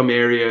low-income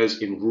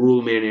areas, in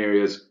rural Maine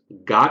areas,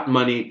 got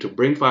money to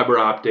bring fiber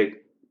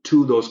optic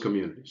to those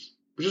communities,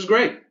 which is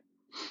great.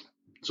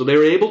 So they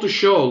were able to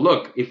show,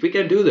 look, if we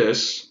can do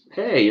this,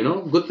 hey,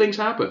 good things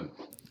happen.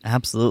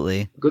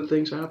 Absolutely. Good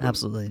things happen.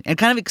 Absolutely. And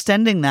kind of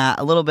extending that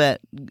a little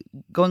bit,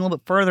 going a little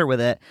bit further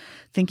with it,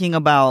 thinking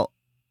about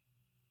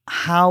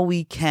how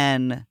we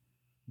can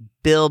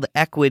build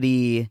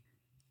equity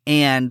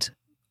and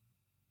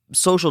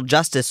social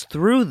justice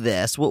through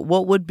this.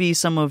 What would be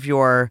some of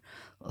your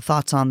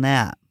thoughts on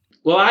that?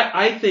 Well,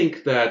 I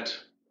think that,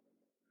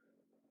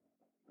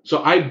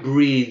 so I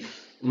breathe,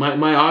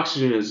 my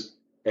oxygen is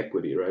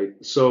equity, right?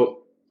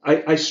 So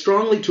I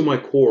strongly to my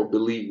core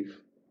believe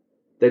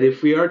that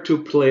if we are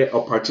to play a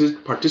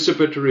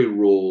participatory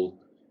role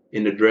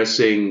in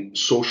addressing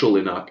social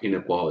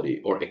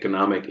inequality or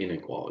economic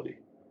inequality,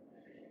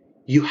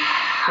 you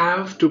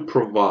have to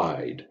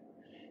provide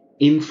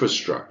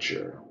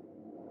infrastructure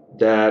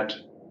that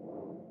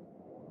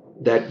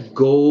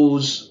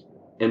goes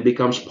and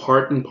becomes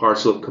part and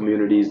parcel of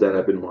communities that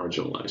have been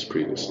marginalized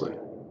previously.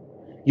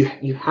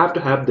 You have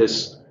to have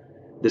this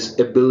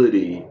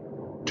ability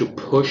to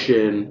push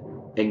in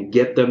and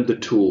get them the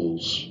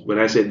tools. When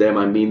I say them,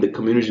 I mean the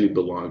communities we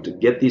belong to.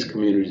 Get these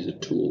communities a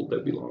tool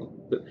that belong,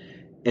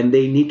 and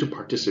they need to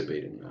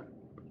participate in that.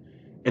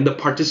 And the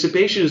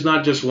participation is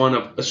not just one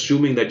of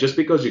assuming that just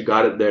because you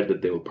got it there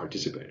that they will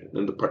participate.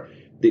 And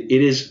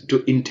it is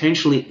to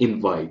intentionally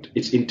invite.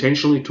 It's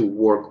intentionally to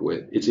work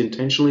with. It's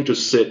intentionally to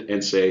sit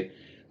and say,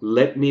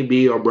 let me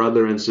be your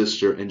brother and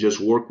sister and just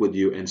work with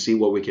you and see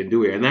what we can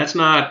do here. And that's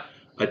not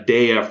a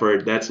day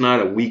effort. That's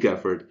not a week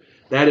effort.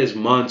 That is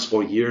months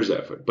or years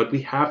effort. But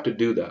we have to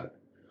do that.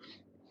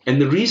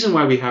 And the reason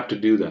why we have to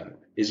do that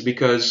is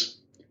because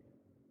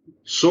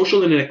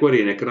social inequity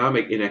and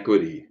economic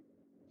inequity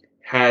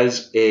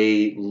has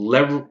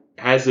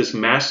this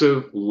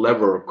massive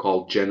lever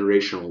called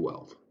generational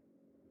wealth.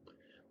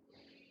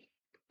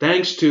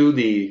 Thanks to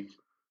the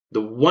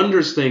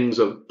wondrous things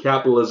of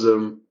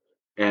capitalism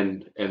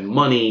and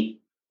money,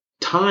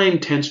 time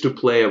tends to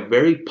play a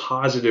very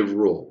positive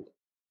role,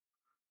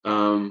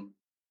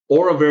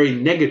 or a very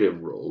negative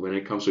role when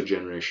it comes to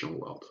generational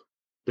wealth.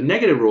 The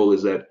negative role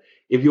is that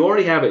if you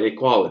already have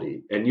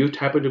inequality and you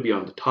happen to be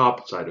on the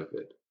top side of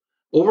it,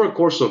 over a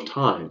course of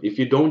time, if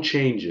you don't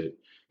change it,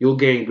 you'll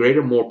gain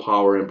greater, more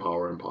power and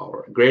power and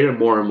power, greater,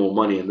 more and more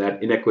money, and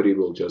that inequity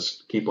will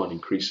just keep on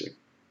increasing.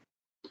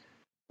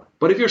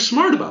 But if you're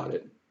smart about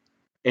it,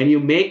 and you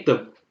make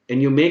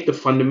the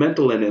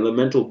fundamental and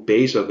elemental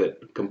base of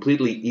it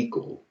completely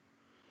equal,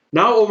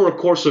 now over a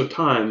course of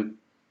time,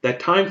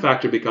 that time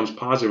factor becomes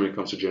positive when it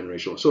comes to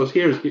generational. So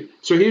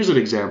here's an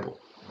example.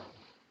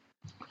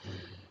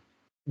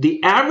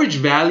 The average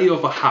value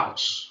of a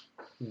house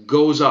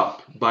goes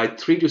up by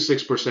 3 to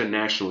 6%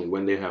 nationally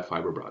when they have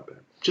fiber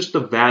broadband. Just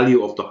the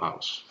value of the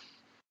house,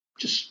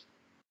 just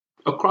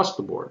across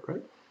the board,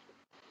 right?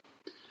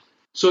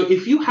 So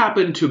if you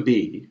happen to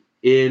be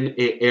in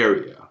an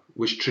area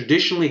which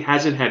traditionally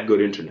hasn't had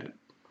good internet,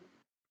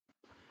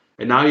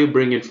 and now you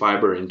bring in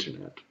fiber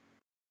internet,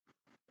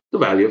 the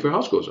value of your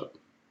house goes up.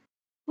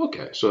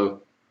 Okay,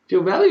 so if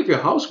your value of your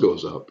house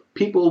goes up,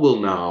 people will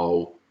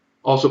now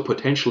also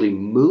potentially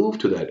move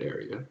to that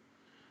area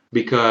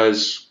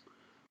because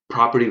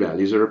property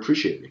values are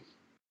appreciating.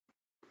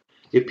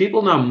 If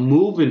people now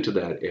move into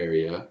that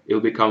area,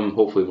 it'll become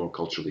hopefully more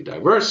culturally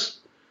diverse.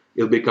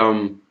 It'll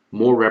become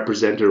more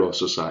representative of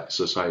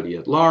society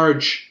at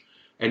large.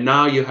 And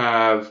now you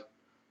have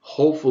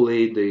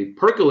hopefully the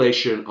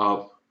percolation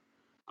of,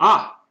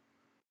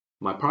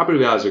 my property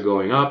values are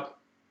going up.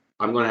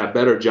 I'm going to have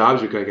better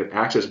jobs because I can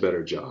access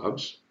better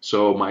jobs.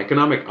 So my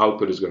economic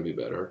output is going to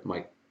be better.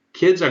 My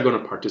kids are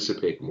going to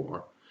participate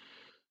more.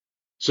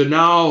 So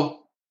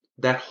now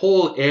that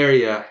whole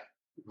area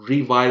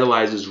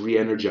revitalizes,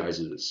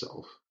 re-energizes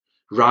itself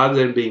rather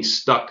than being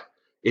stuck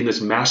in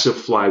this massive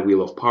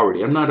flywheel of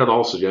poverty. I'm not at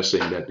all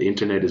suggesting that the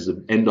internet is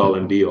the end-all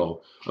and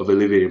be-all of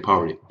alleviating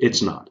poverty.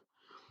 It's not.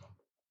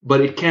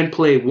 But it can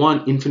play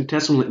one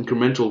infinitesimal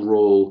incremental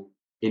role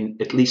in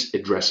at least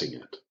addressing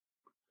it.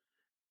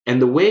 And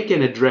the way it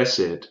can address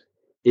it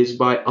is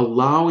by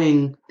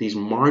allowing these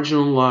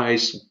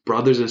marginalized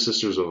brothers and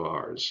sisters of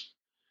ours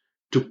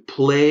to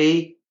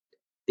play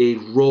a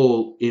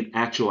role in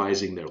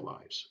actualizing their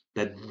lives,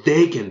 that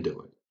they can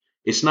do it.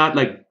 It's not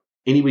like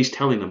anybody's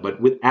telling them,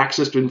 but with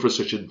access to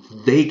infrastructure,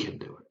 they can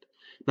do it.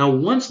 Now,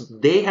 once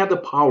they have the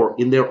power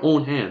in their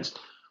own hands,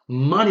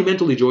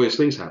 monumentally joyous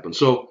things happen.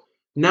 So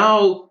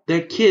now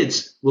their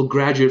kids will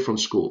graduate from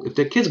school. If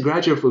their kids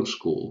graduate from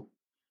school,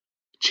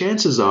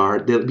 chances are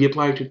they'll be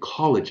applied to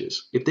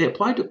colleges. If they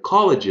apply to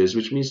colleges,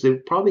 which means they'll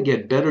probably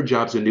get better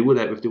jobs than they would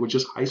have if they were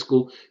just high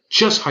school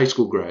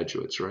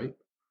graduates, right?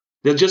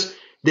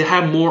 They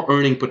have more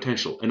earning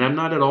potential. And I'm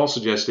not at all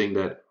suggesting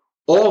that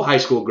all high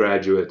school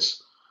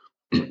graduates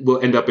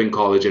will end up in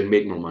college and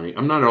make more money.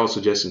 I'm not at all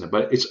suggesting that,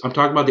 but I'm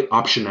talking about the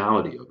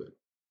optionality of it.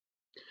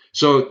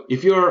 So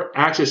if you're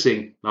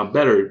accessing now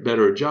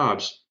better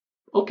jobs,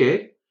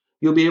 okay,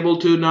 you'll be able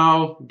to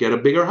now get a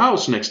bigger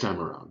house next time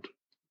around.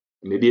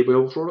 Maybe you'll be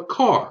able to afford a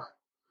car,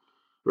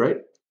 right?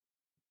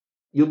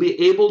 You'll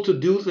be able to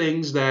do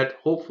things that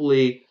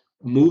hopefully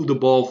move the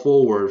ball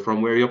forward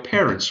from where your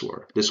parents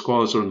were. This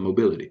calls sort of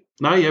mobility.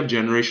 Now you have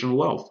generational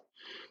wealth.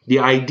 The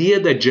idea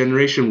that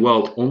generation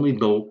wealth only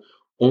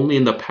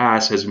in the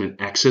past has been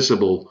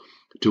accessible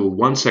to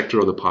one sector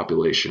of the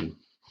population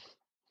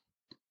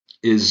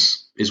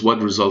is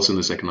what results in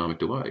this economic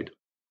divide.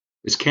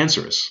 It's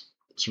cancerous.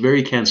 It's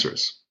very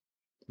cancerous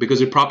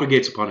because it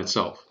propagates upon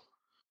itself.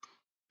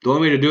 The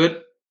only way to do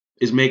it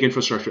is make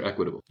infrastructure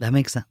equitable. That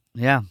makes sense.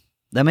 Yeah,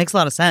 that makes a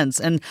lot of sense.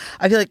 And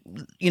I feel like,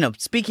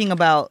 speaking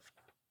about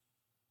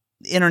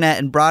internet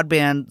and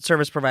broadband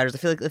service providers, I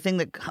feel like the thing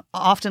that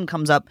often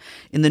comes up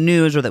in the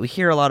news or that we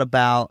hear a lot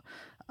about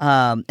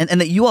and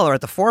that you all are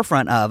at the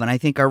forefront of, and I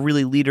think are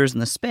really leaders in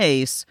the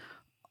space,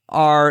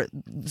 are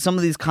some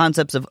of these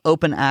concepts of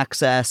open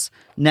access,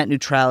 net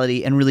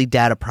neutrality, and really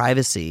data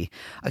privacy.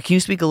 Can you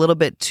speak a little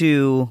bit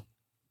to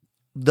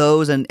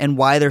those and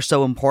why they're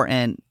so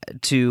important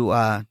to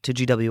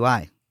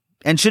GWI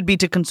and should be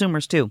to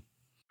consumers too?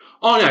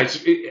 Oh no!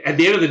 At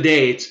the end of the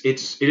day, it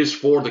is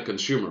for the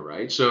consumer,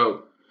 right?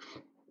 So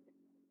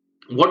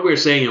what we're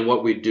saying and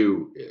what we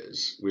do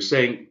is we're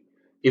saying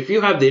if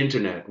you have the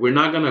internet, we're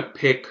not going to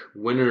pick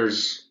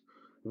winners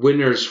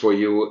for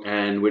you,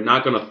 and we're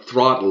not going to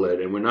throttle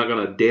it, and we're not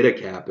going to data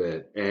cap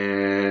it,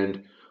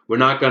 and we're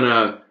not going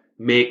to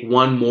make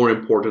one more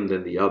important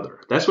than the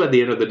other. That's what at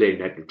the end of the day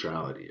net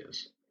neutrality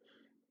is.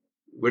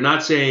 We're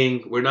not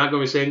going to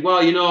be saying,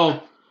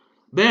 well,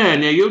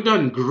 Ben, you've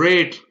done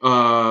great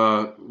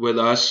with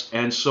us,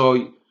 and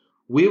so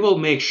we will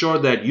make sure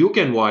that you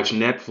can watch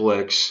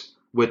Netflix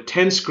with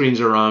 10 screens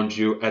around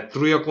you at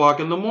 3 o'clock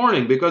in the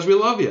morning because we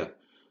love you.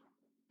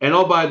 And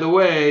oh, by the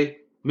way,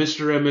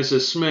 Mr. and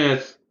Mrs.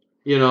 Smith,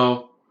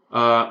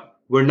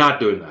 we're not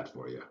doing that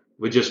for you.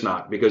 We're just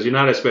not, because you're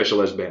not as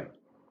special as Ben,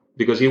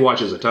 because he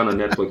watches a ton of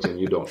Netflix and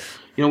you don't.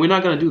 We're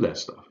not going to do that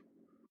stuff.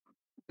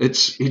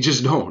 You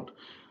just don't.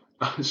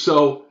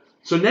 So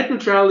net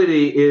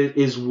neutrality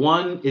is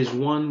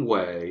one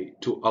way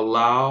to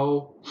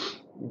allow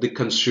the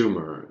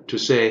consumer to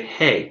say,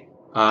 hey,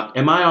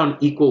 am I on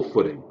equal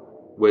footing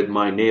with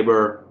my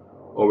neighbor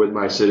or with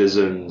my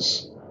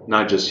citizens,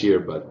 not just here,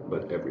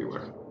 but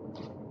everywhere?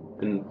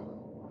 And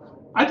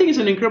I think it's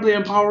an incredibly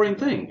empowering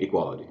thing,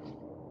 equality.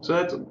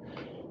 So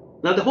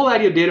now the whole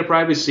idea of data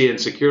privacy and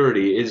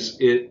security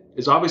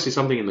is obviously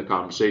something in the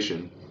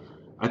conversation.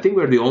 I think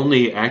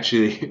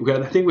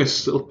we're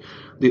still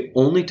the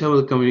only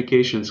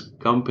telecommunications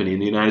company in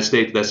the United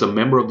States that's a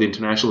member of the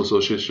International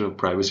Association of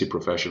Privacy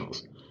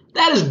Professionals.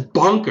 That is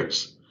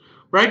bonkers,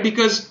 right?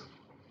 Because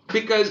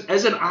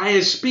as an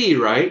ISP,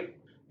 right,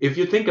 if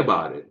you think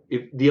about it,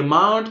 if the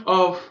amount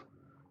of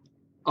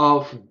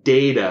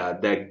data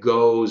that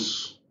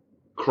goes,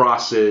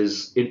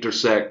 crosses,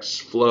 intersects,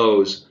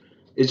 flows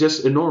is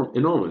just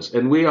enormous.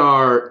 And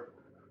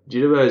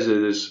GWI is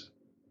this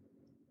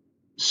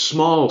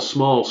small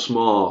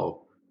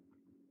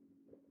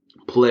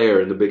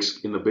player in the big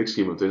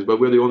scheme of things, but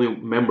we're the only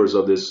members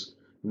of this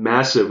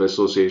massive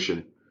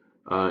association,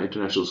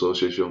 International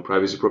Association of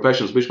Privacy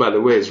Professionals, which, by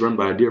the way, is run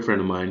by a dear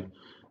friend of mine,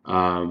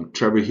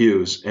 Trevor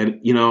Hughes.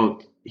 And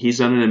he's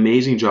done an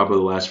amazing job over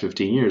the last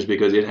 15 years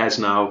because it has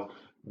now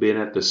been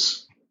at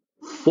this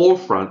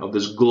forefront of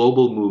this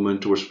global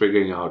movement towards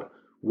figuring out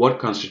what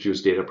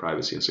constitutes data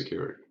privacy and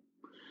security.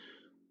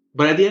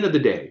 But at the end of the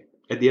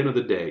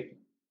day,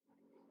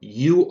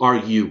 you are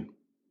you.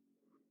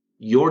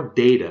 Your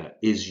data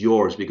is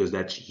yours because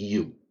that's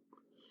you.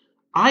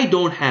 I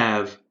don't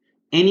have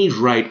any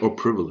right or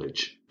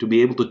privilege to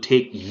be able to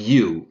take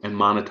you and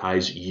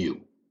monetize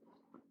you.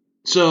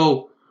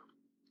 So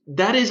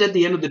that is, at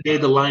the end of the day,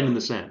 the line in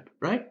the sand,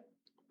 right?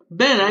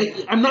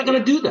 Ben, I'm not going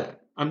to do that.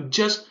 I'm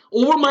just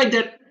over my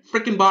dead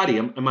freaking body.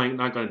 Am I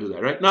not going to do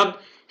that, right? Now,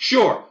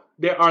 sure,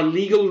 there are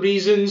legal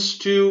reasons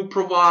to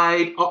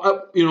provide,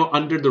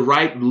 under the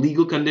right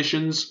legal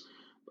conditions.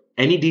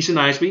 Any decent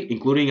ISP,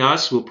 including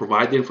us, will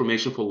provide the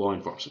information for law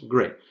enforcement.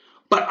 Great.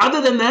 But other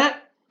than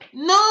that,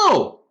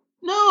 no.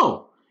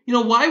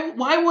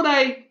 Why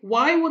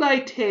would I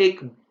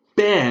take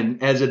Ben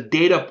as a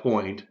data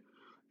point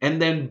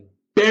and then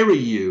bury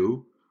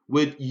you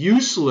with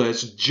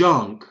useless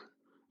junk,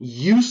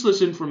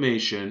 useless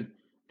information,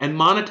 and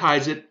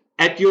monetize it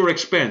at your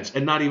expense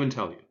and not even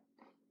tell you?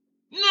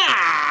 Nah,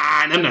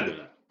 I'm not doing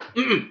that.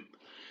 Mm-mm.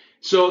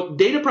 So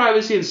data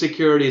privacy and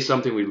security is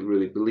something we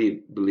really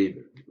believe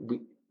in.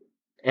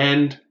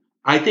 And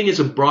I think it's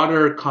a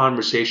broader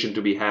conversation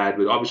to be had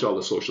with obviously all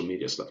the social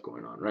media stuff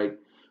going on, right?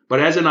 But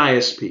as an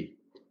ISP,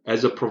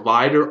 as a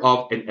provider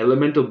of an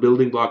elemental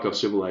building block of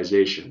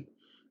civilization,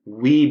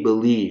 we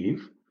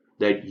believe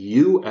that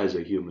you as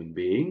a human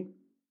being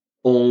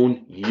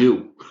own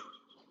you.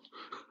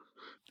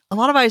 A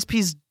lot of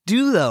ISPs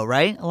do, though,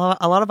 right? A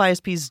lot of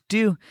ISPs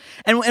do.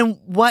 And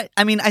what,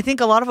 I mean, I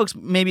think a lot of folks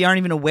maybe aren't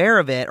even aware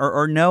of it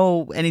or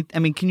know any. I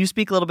mean, can you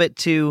speak a little bit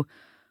to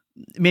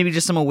maybe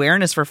just some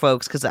awareness for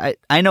folks? Because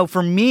I know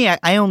for me,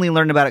 I only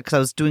learned about it because I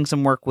was doing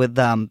some work with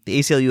the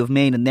ACLU of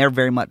Maine, and they're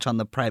very much on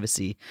the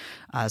privacy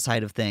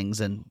side of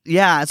things. And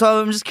yeah,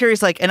 so I'm just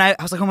curious, like, and I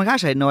was like, oh my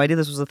gosh, I had no idea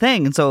this was a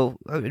thing. And so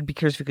I'd be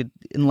curious if you could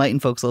enlighten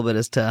folks a little bit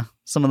as to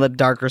some of the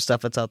darker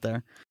stuff that's out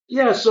there.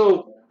 Yeah,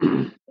 so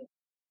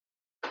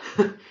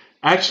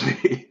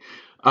actually,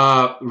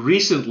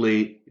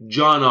 recently,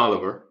 John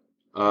Oliver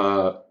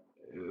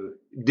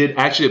did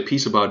actually a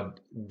piece about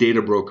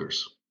data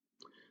brokers,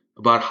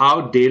 about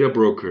how data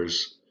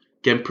brokers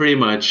can pretty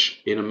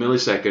much in a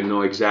millisecond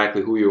know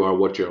exactly who you are,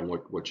 what you are, and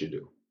what you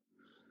do.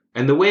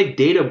 And the way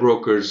data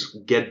brokers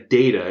get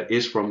data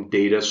is from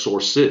data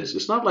sources.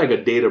 It's not like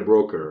a data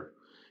broker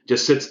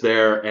just sits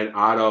there and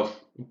out of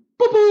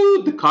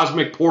the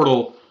cosmic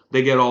portal,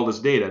 they get all this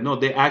data. No,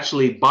 they're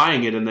actually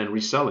buying it and then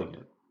reselling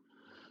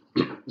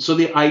it. So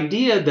the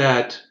idea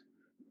that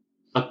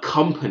a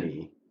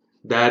company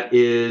that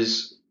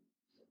is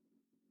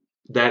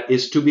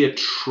to be a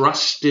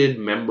trusted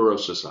member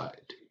of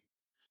society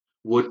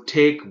would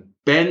take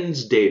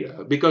Ben's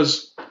data,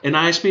 because an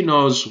ISP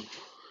knows,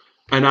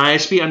 an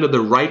ISP under the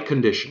right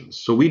conditions,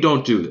 so we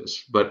don't do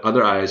this, but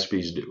other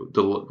ISPs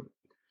do,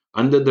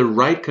 under the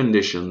right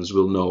conditions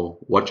will know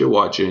what you're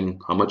watching,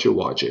 how much you're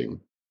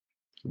watching,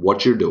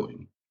 what you're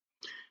doing,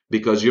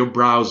 because you're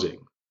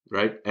browsing,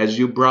 right? As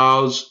you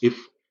browse, if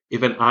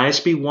an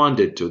ISP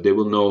wanted to, they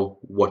will know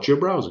what you're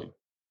browsing,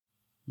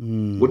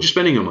 what you're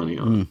spending your money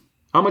on,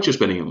 how much you're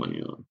spending your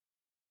money on,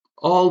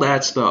 all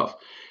that stuff.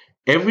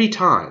 Every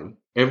time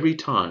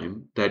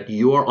that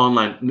you are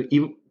online,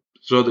 even,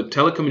 so the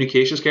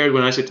telecommunications carrier,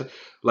 when I say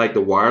like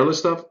the wireless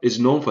stuff, is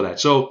known for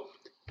that. So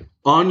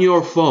on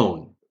your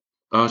phone,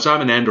 so I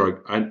have an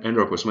Android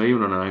person,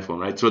 even on an iPhone,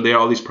 right? So there are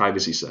all these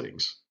privacy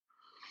settings.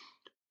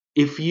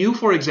 If you,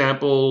 for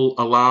example,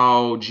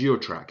 allow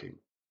geo-tracking,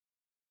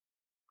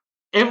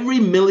 every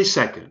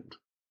millisecond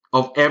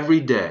of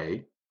every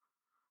day,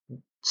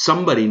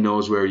 somebody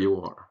knows where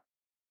you are.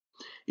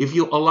 If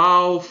you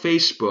allow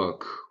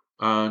Facebook,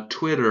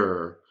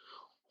 Twitter,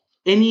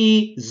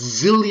 any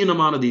zillion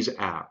amount of these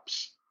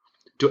apps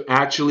to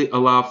actually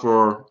allow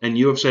for, and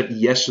you have said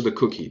yes to the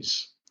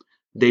cookies,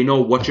 they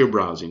know what you're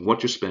browsing,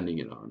 what you're spending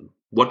it on,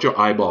 what your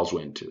eyeballs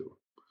went to,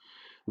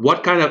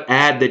 what kind of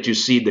ad that you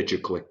see that you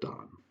clicked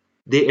on.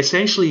 They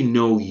essentially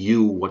know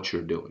you, what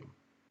you're doing.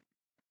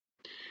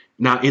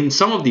 Now, in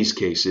some of these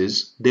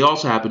cases, they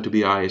also happen to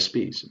be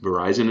ISPs.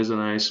 Verizon is an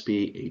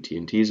ISP,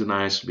 AT&T is an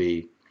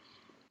ISP,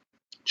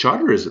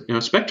 Charter is,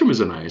 Spectrum is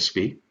an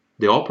ISP.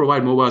 They all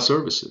provide mobile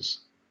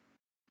services.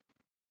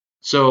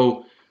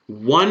 So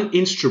one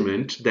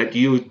instrument that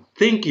you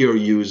think you're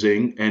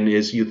using and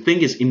you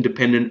think is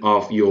independent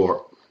of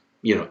your,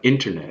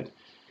 internet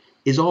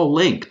is all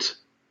linked,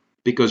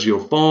 because your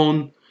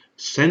phone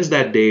sends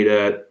that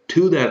data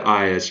to that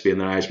ISP, and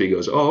the ISP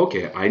goes, oh,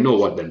 okay, I know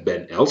what that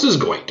Ben else is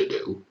going to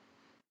do.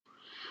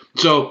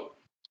 So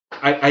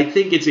I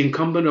think it's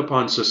incumbent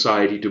upon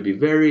society to be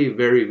very,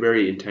 very,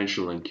 very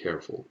intentional and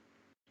careful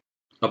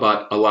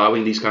about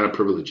allowing these kind of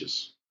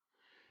privileges.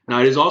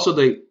 Now, it is also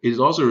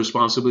the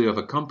responsibility of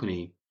a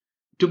company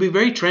to be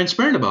very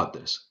transparent about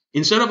this.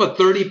 Instead of a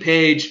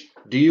 30-page,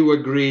 do you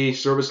agree,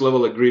 service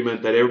level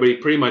agreement that everybody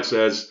pretty much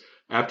says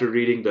after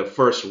reading the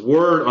first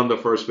word on the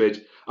first page,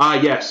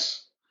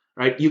 yes,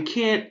 right? You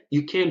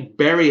can't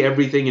bury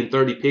everything in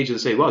 30 pages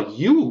and say, well,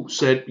 you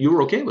said you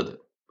were okay with it.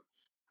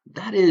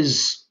 That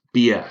is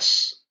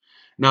BS.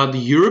 Now, the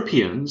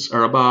Europeans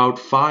are about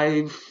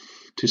 5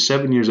 to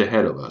 7 years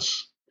ahead of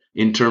us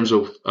in terms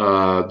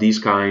of these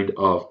kind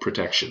of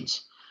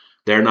protections.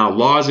 There are now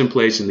laws in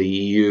place in the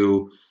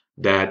EU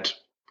that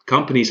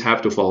companies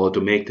have to follow to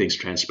make things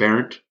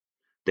transparent.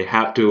 They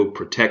have to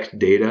protect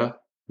data,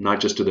 not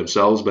just to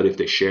themselves, but if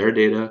they share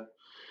data.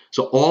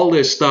 So all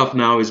this stuff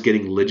now is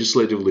getting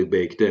legislatively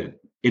baked in.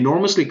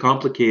 Enormously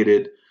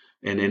complicated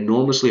and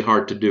enormously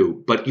hard to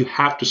do, but you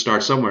have to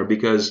start somewhere,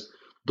 because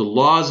the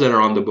laws that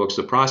are on the books,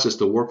 the process,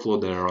 the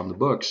workflow that are on the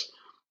books,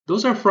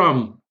 those are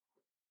from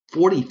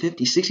 40,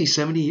 50, 60,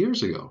 70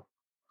 years ago.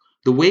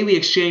 The way we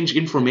exchange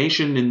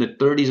information in the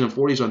 30s and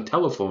 40s on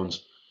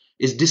telephones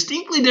is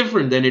distinctly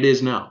different than it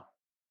is now.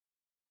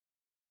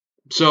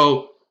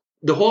 So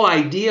the whole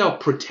idea of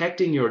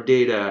protecting your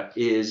data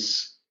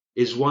is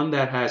one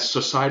that has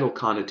societal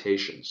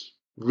connotations.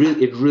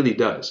 It really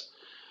does.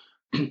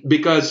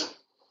 Because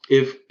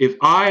if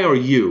I or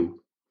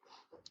you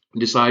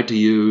decide to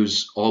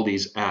use all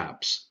these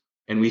apps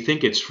and we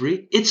think it's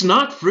free, it's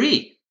not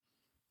free.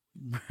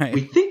 Right.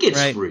 We think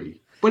it's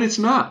free, but it's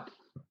not.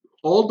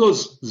 All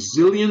those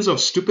zillions of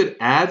stupid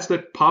ads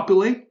that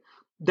populate,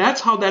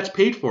 that's how that's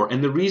paid for.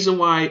 And the reason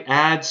why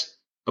ads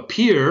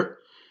appear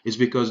is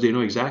because they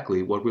know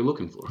exactly what we're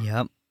looking for.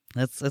 Yep,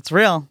 that's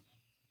real.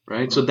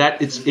 Right. So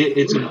that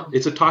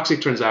it's a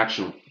toxic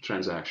transaction.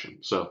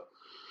 So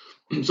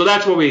So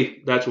that's what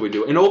we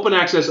do. And open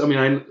access, I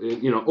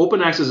mean,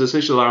 open access is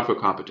essentially allowing for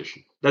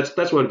competition.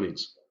 That's what it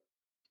means.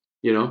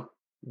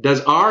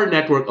 Does our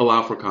network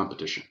allow for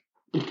competition?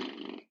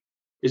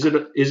 Is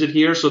it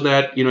here so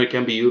that it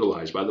can be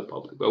utilized by the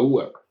public, by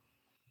whoever?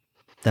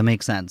 That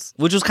makes sense.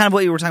 Which was kind of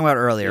what you were talking about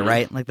earlier,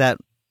 right? Like that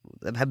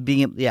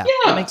being,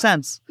 that makes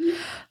sense.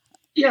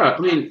 Yeah, I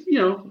mean,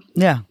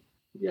 Yeah,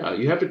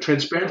 you have to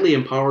transparently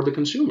empower the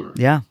consumer.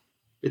 Yeah.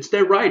 It's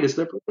their right, it's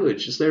their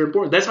privilege, it's their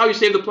important. That's how you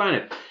save the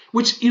planet.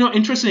 Which,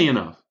 interesting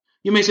enough,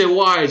 you may say,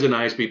 why is an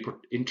ISP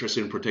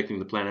interested in protecting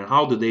the planet?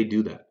 How do they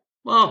do that?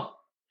 Well,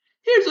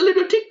 here's a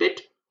little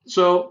tidbit.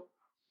 So,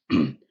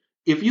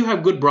 if you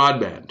have good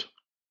broadband,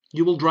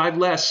 you will drive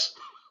less.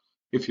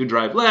 If you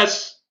drive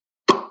less,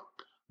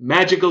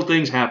 magical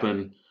things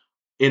happen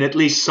in at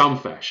least some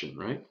fashion,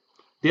 right?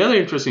 The other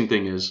interesting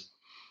thing is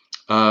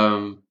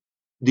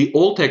the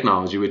old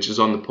technology, which is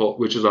on the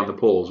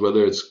poles,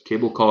 whether it's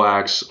cable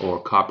coax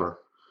or copper.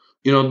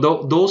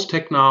 Those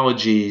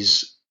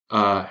technologies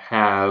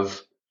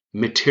have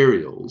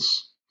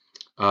materials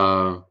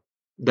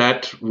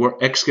that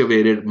were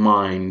excavated,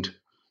 mined,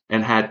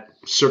 and had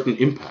certain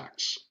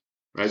impacts,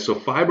 right? So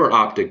fiber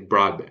optic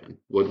broadband,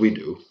 what we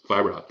do,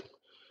 fiber optic,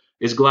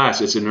 is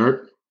glass. It's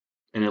inert,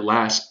 and it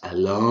lasts a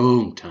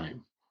long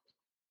time.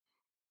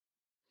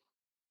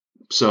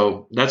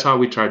 So that's how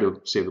we try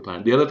to save the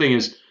planet. The other thing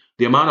is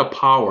the amount of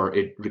power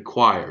it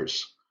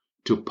requires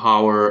to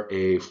power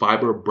a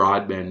fiber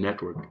broadband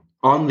network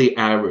on the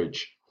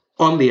average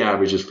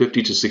is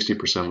 50 to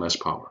 60% less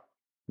power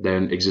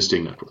than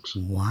existing networks.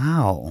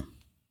 Wow.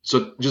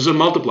 So just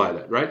multiply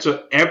that, right?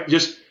 So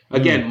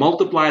again,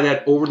 multiply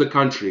that over the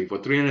country for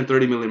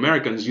 330 million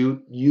Americans,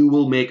 you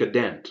will make a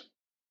dent.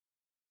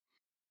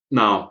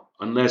 Now,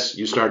 unless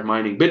you start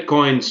mining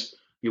Bitcoins,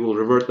 you will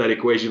revert that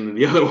equation in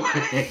the other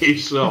way.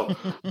 So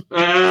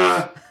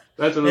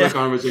that's another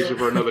conversation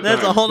for another time.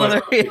 That's a whole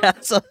other.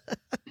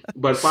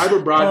 But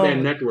fiber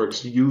broadband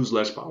networks use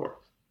less power.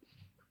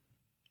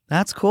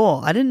 That's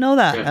cool. I didn't know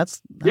that. Yeah.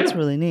 That's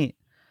really neat.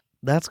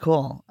 That's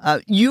cool.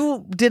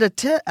 You did a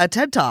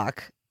TED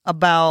Talk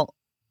about,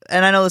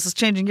 and I know this is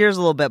changing gears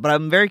a little bit, but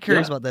I'm very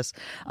curious about this.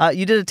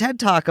 You did a TED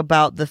Talk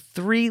about the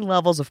 3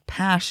 levels of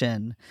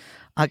passion.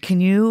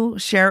 Can you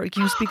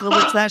speak a little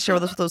bit to that? Share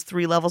with us what those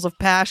 3 levels of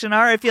passion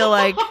are. I feel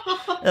like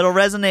it'll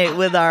resonate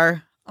with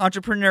our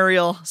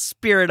entrepreneurial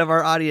spirit of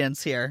our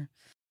audience here.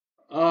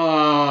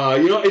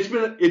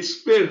 It's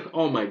been.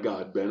 Oh my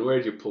God, Ben, where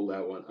did you pull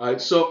that one?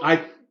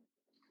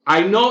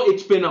 I know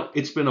it's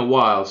been a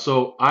while.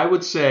 So I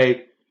would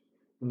say,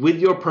 with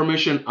your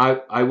permission,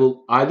 I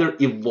will either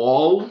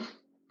evolve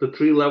the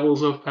 3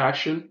 levels of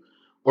passion,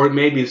 or it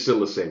may be still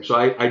the same. So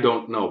I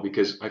don't know,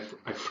 because I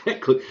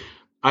frankly.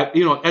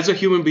 As a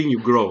human being, you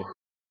grow.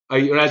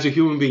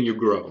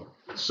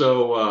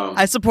 So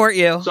I support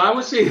you. So I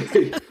would say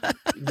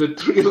the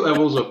 3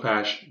 levels of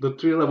passion. The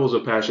 3 levels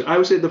of passion. I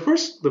would say the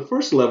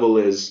first level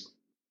is: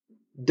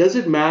 does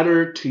it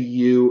matter to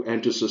you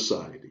and to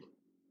society?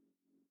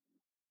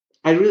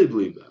 I really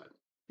believe that.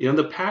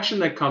 The passion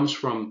that comes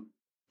from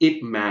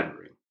it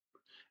mattering,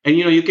 and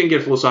you can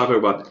get philosophical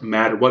about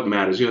what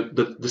matters.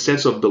 The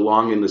sense of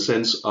belonging, the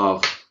sense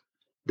of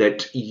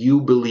that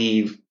you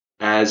believe,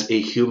 as a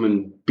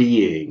human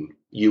being,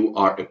 you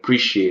are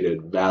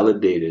appreciated,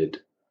 validated,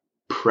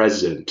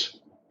 present,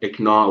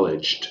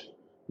 acknowledged,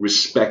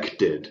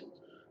 respected,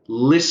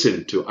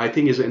 listened to, I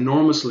think is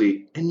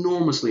enormously,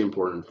 enormously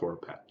important for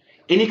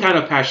any kind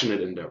of passionate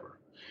endeavor,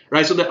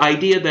 right? So the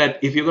idea that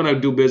if you're going to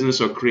do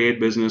business or create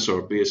business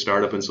or be a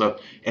startup and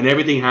stuff, and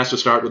everything has to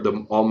start with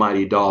the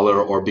almighty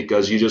dollar, or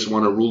because you just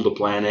want to rule the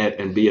planet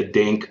and be a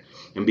dink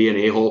and be an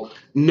a-hole.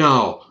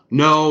 No.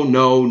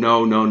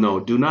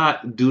 Do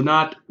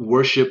not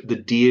worship the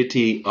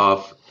deity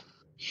of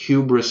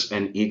hubris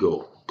and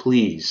ego.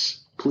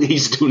 Please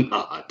do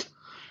not.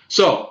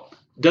 So,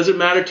 does it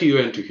matter to you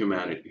and to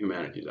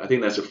humanity? I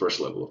think that's the first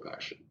level of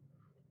passion.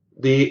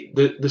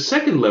 The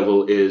second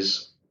level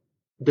is,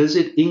 does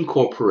it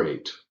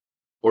incorporate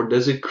or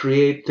does it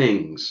create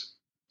things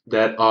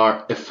that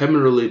are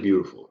ephemerally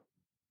beautiful?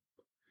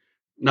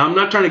 Now, I'm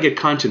not trying to get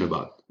Kantian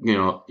about,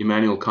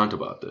 Immanuel Kant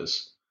about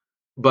this.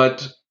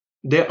 But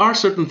there are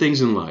certain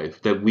things in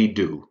life that we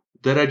do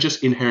that are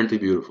just inherently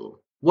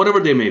beautiful, whatever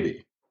they may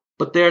be.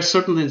 But there are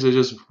certain things that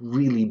are just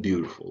really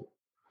beautiful.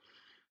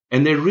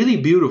 And they're really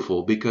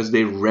beautiful because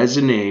they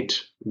resonate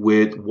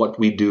with what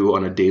we do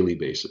on a daily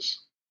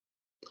basis,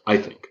 I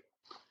think.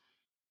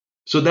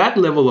 So that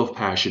level of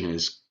passion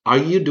is, are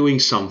you doing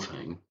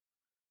something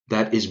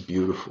that is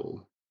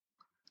beautiful?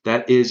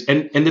 That is,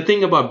 and the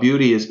thing about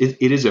beauty is it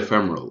is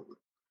ephemeral.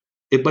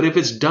 But if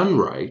it's done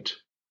right,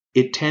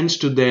 it tends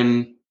to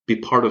then be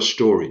part of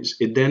stories.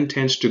 It then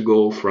tends to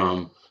go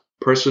from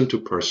person to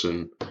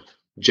person,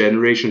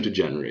 generation to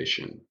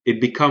generation. It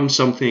becomes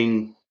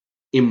something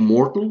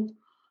immortal,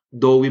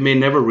 though we may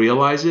never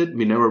realize it,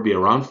 we never be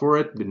around for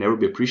it, we never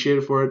be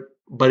appreciated for it.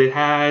 But it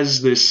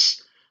has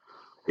this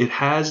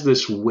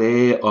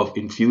way of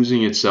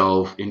infusing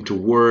itself into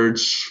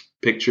words,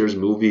 pictures,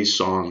 movies,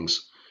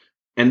 songs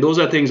And those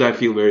are things I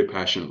feel very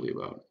passionately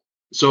about.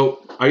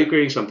 So are you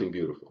creating something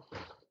beautiful?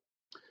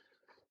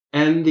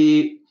 And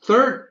the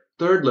third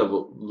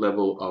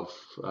level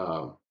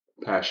of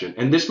passion,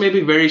 and this may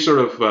be very sort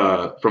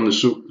of from the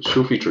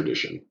Sufi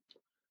tradition,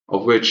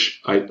 of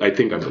which I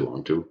think I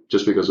belong to,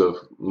 just because of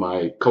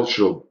my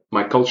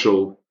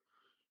cultural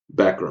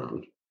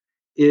background,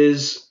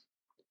 is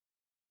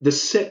the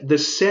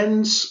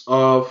sense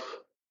of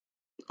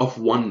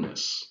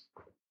oneness,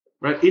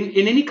 right?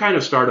 In any kind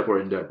of startup or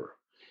endeavor,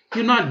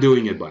 you're not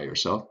doing it by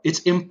yourself. It's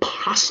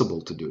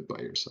impossible to do it by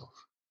yourself.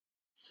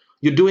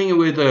 You're doing it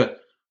with a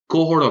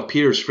cohort of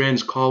peers,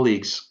 friends,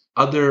 colleagues,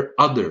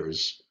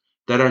 others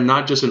that are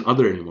not just an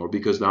other anymore,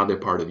 because now they're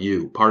part of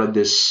you, part of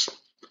this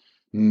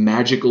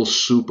magical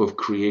soup of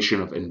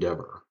creation of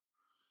endeavor.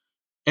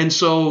 And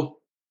so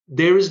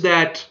there is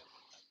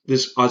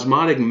this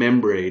osmotic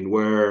membrane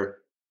where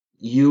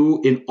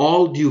you, in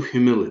all due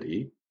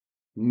humility,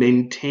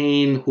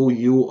 maintain who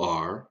you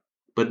are,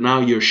 but now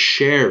you're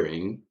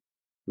sharing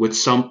with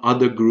some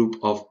other group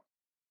of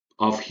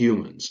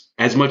humans,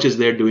 as much as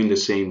they're doing the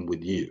same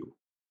with you.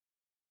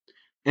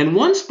 And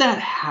once that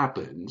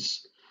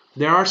happens,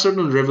 there are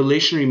certain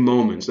revelationary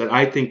moments that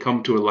I think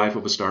come to a life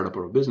of a startup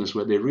or a business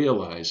where they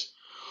realize,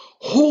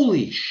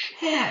 holy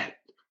shit,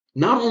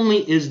 not only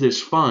is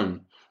this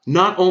fun,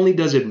 not only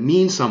does it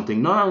mean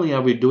something, not only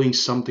are we doing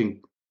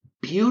something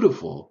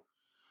beautiful,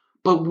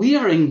 but we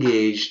are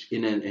engaged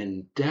in an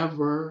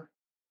endeavor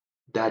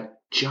that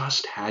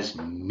just has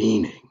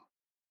meaning.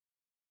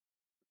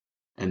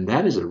 And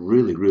that is a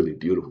really, really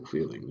beautiful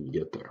feeling when you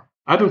get there.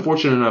 I've been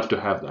fortunate enough to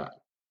have that.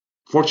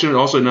 Fortunate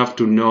also enough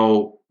to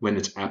know when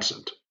it's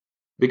absent.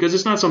 Because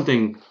it's not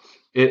something,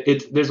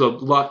 there's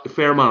a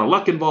fair amount of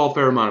luck involved,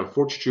 fair amount of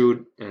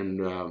fortitude, and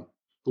a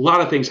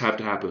lot of things have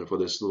to happen for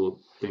this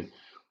little thing.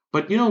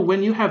 But,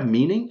 when you have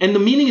meaning, and the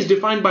meaning is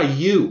defined by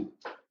you.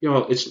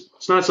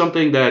 It's not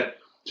something that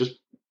just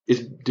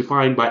is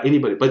defined by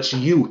anybody, but it's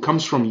you. It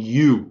comes from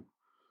you.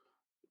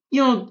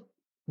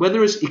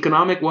 Whether it's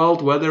economic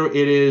wealth, whether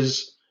it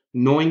is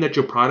knowing that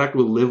your product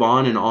will live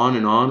on and on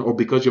and on, or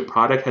because your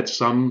product had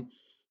some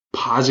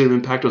positive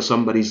impact on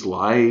somebody's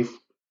life,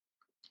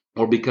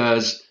 or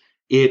because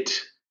it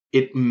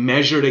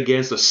measured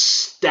against a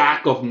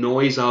stack of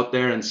noise out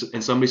there, and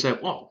somebody said,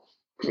 "Whoa,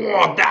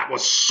 that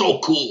was so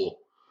cool."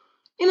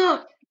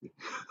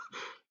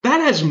 That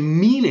has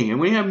meaning, and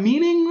when you have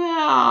meaning,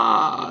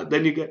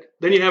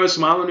 then you have a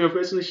smile on your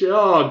face, and you say,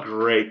 "Oh,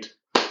 great,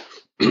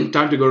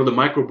 time to go to the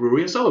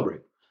microbrewery and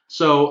celebrate."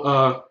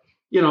 So,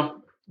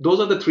 those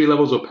are the three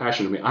levels of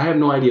passion to me. I have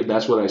no idea if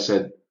that's what I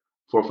said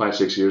 4, 5,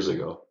 6 years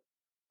ago,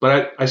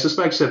 but I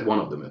suspect I said one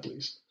of them at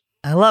least.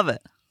 I love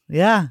it.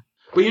 Yeah.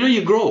 But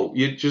you grow.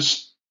 You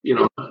just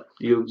you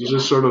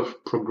just sort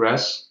of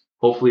progress,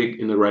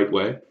 hopefully in the right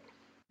way.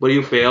 But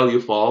you fail,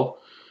 you fall.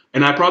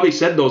 And I probably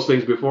said those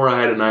things before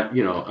I had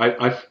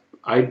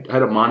I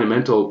had a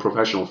monumental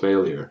professional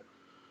failure.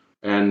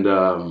 And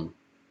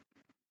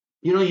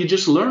you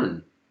just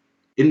learn.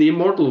 In the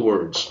immortal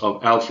words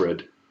of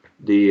Alfred,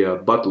 the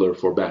butler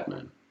for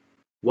Batman,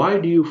 "Why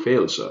do you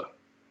fail, sir?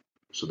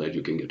 So that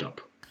you can get up."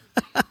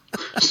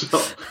 So,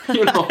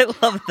 I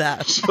love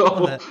that.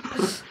 So,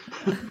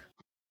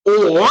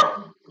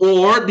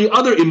 or the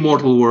other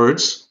immortal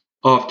words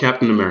of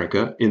Captain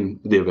America in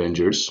the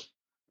Avengers,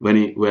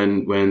 when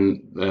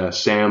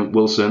Sam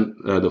Wilson,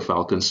 the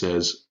Falcon,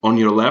 says, "On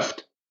your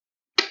left,"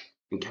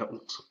 and Captain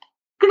Wilson,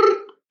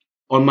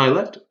 "On my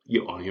left,"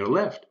 "You're on your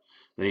left."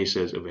 Then he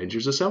says,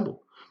 "Avengers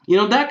assemble."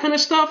 That kind of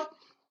stuff.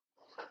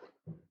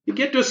 You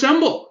get to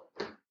assemble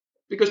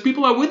because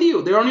people are with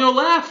you. They're on your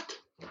left.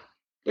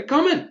 They're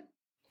coming.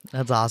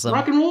 That's awesome.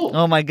 Rock and roll.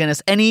 Oh my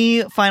goodness.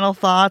 Any final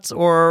thoughts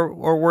or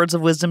words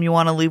of wisdom you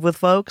want to leave with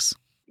folks?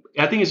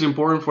 I think it's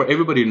important for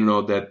everybody to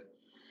know that,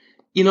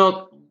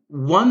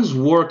 one's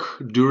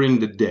work during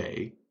the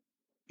day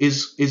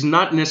is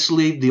not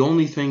necessarily the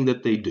only thing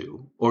that they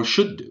do or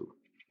should do.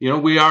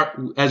 We are,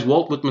 as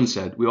Walt Whitman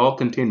said, we all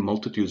contain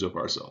multitudes of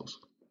ourselves.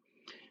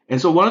 And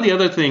so one of the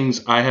other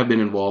things I have been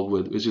involved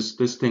with is just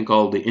this thing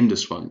called the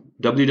Indus Fund,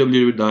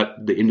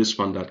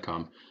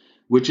 www.theindusfund.com,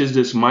 which is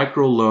this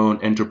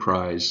microloan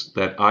enterprise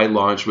that I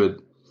launched with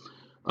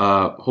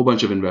a whole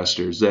bunch of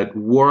investors that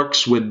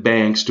works with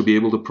banks to be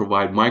able to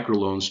provide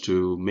microloans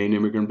to Maine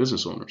immigrant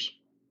business owners.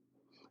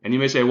 And you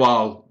may say,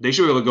 well, they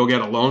should be able to go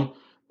get a loan.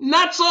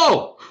 Not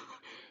so,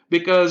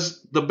 because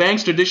the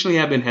banks traditionally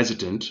have been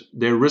hesitant.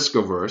 They're risk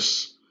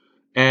averse.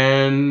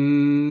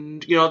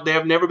 And, they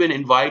have never been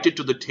invited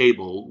to the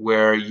table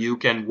where you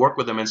can work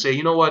with them and say,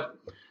 you know what?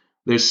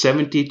 There's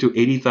 70 to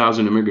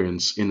 80,000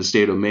 immigrants in the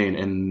state of Maine,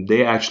 and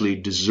they actually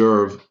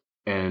deserve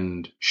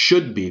and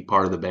should be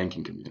part of the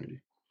banking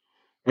community.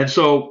 And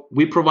so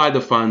we provide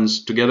the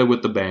funds together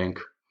with the bank.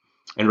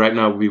 And right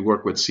now we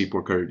work with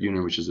Seaport Credit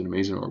Union, which is an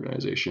amazing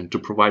organization, to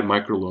provide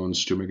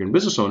microloans to immigrant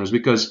business owners,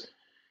 because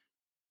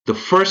the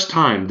first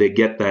time they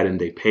get that and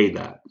they pay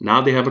that,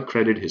 now they have a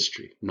credit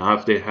history. Now,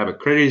 if they have a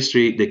credit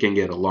history, they can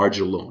get a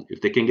larger loan.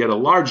 If they can get a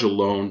larger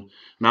loan,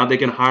 now they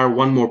can hire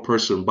one more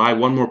person, buy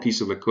one more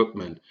piece of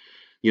equipment.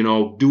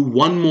 do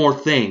one more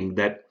thing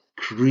that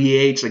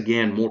creates,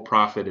 again, more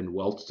profit and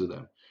wealth to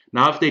them.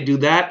 Now, if they do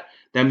that,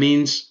 that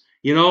means,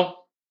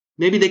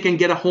 maybe they can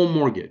get a home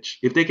mortgage.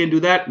 If they can do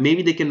that,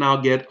 maybe they can now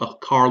get a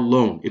car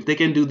loan. If they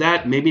can do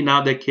that, maybe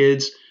now their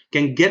kids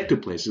can get to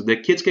places.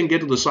 Their kids can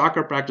get to the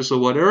soccer practice or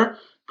whatever.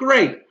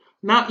 Great.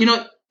 Now,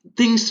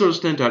 things sort of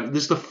stand out.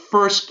 This is the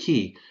first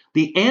key.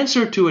 The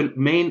answer to a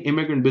Maine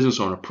immigrant business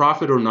owner,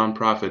 profit or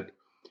nonprofit,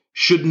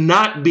 should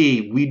not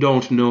be, we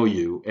don't know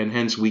you, and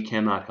hence we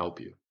cannot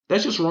help you.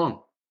 That's just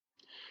wrong.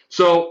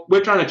 So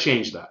we're trying to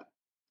change that.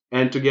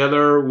 And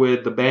together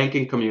with the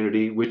banking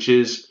community, which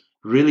is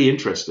really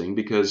interesting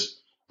because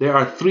there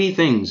are 3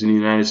 things in the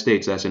United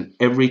States that's in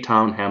every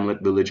town,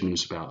 hamlet, village,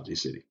 municipality,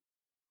 city.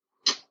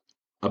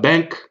 A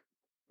bank,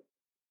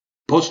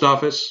 post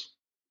office,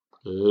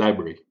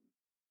 library.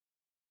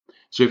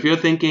 So if you're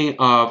thinking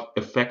of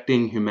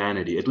affecting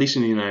humanity, at least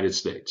in the United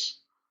States,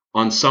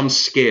 on some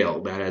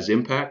scale that has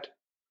impact,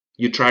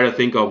 you try to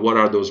think of what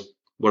are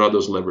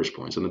those leverage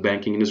points, and the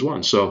banking is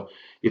one. So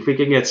if we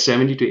can get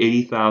 70 to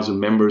 80,000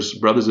 members,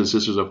 brothers and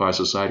sisters of our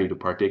society, to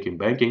partake in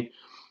banking,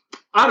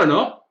 I don't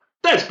know,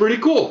 that's pretty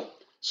cool.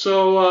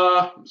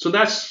 So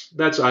that's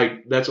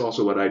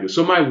also what I do.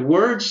 So my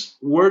words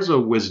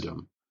of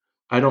wisdom,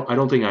 I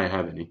don't think I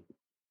have any,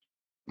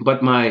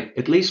 but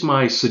at least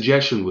my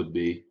suggestion would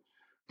be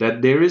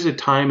that there is a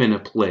time and a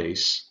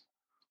place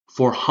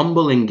for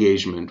humble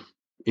engagement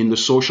in the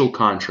social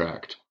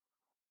contract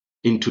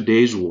in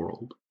today's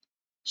world,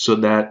 so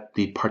that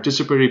the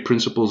participatory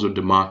principles of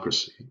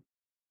democracy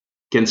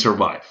can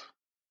survive.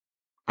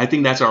 I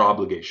think that's our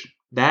obligation.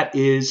 That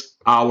is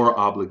our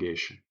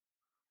obligation.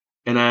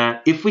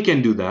 And if we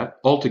can do that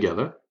all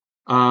together,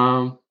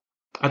 I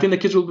think the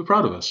kids will be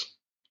proud of us.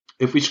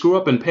 If we screw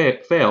up and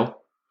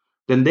fail,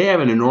 then they have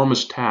an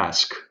enormous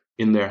task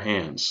in their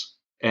hands.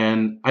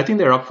 And I think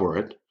they're up for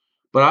it.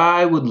 But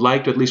I would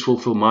like to at least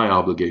fulfill my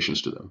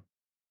obligations to them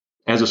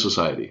as a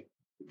society,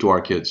 to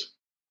our kids.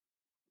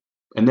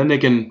 And then they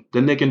can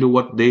do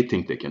what they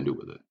think they can do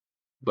with it.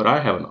 But I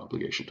have an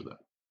obligation to that,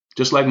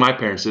 just like my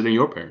parents did, and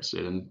your parents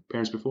did, and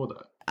parents before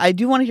that. I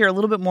do want to hear a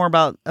little bit more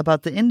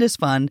about the Indus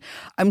Fund.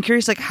 I'm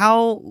curious,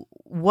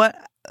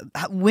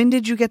 when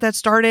did you get that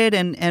started,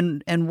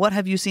 and what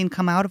have you seen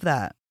come out of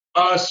that?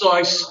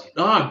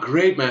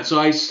 Great, man. So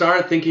I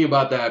started thinking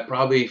about that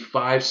probably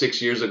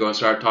 5-6 years ago, and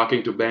started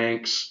talking to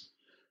banks,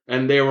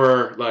 and they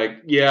were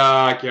like,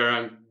 "Yeah,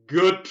 Karen,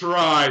 good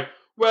try,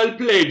 well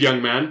played,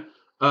 young man."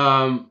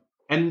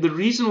 And the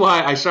reason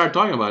why I started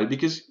talking about it,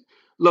 because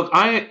look,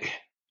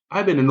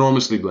 I've been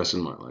enormously blessed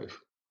in my life.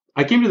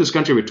 I came to this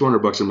country with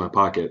 $200 in my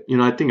pocket.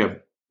 I think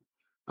I've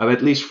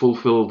at least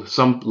fulfilled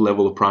some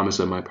level of promise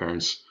that my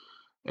parents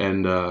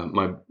and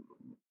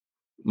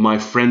my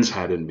friends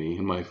had in me,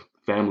 and my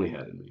family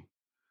had in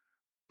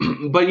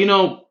me. But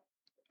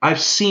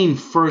I've seen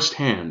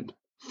firsthand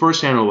over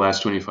the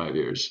last 25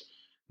 years,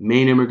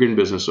 Maine immigrant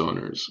business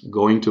owners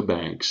going to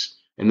banks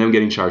and them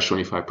getting charged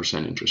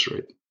 25% interest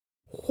rate.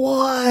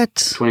 What?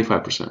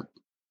 25%.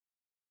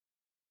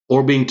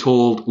 Or being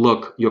told,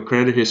 look, your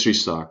credit history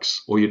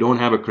sucks, or you don't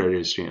have a credit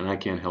history and I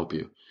can't help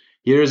you.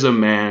 Here's a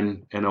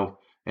man and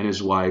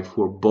his wife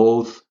who are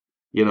both,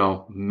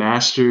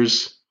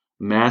 masters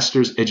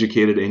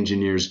educated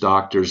engineers,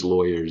 doctors,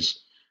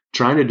 lawyers,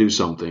 trying to do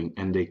something,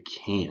 and they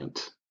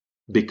can't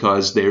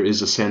because there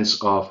is a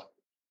sense of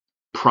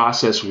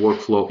process,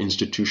 workflow,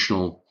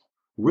 institutional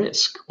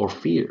risk or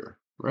fear,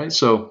 right?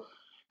 So,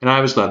 and I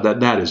always thought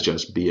that is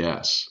just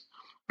BS.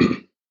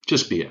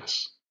 Just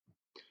BS.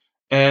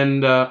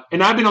 And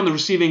I've been on the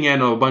receiving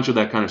end of a bunch of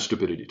that kind of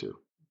stupidity too,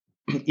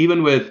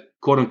 even with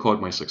quote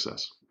unquote my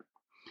success.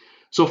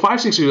 So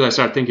 5-6 years I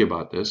started thinking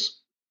about this,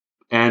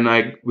 and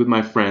with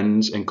my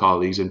friends and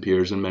colleagues and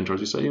peers and mentors,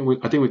 we said,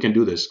 I think we can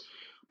do this,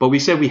 but we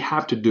said we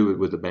have to do it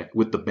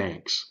with the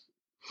banks.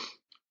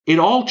 It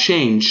all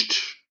changed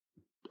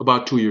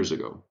about 2 years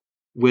ago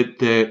with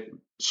the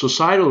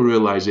societal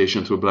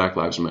realization through Black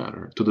Lives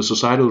Matter, to the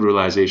societal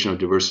realization of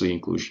diversity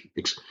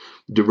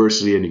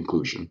and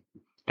inclusion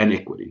and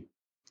equity.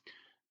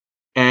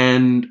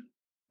 And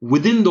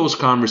within those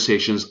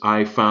conversations,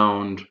 I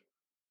found,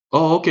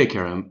 oh, okay,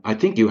 Karen, I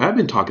think you have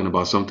been talking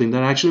about something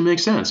that actually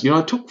makes sense.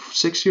 It took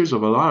 6 years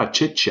of a lot of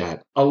chit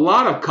chat, a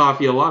lot of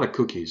coffee, a lot of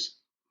cookies,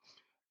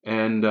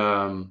 and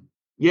a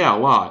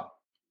lot.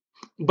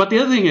 But the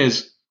other thing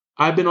is,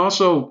 I've been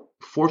also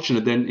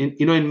fortunate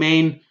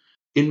that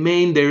in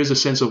Maine, there is a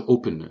sense of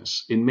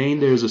openness. In Maine,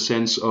 there is a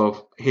sense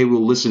of, hey,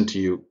 we'll listen to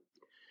you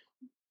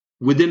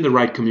within the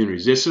right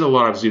communities. There's still a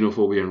lot of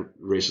xenophobia and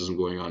racism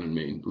going on in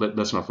Maine.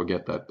 Let's not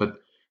forget that. But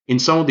in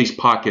some of these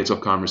pockets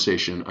of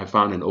conversation, I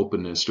found an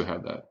openness to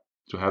have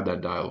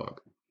that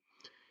dialogue.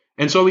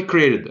 And so we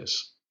created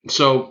this.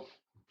 So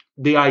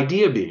the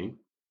idea being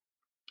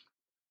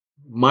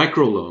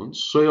microloans,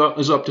 so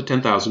it's up to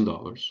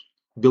 $10,000,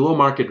 below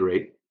market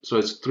rate, so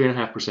it's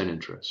 3.5%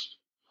 interest.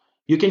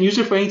 You can use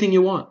it for anything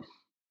you want.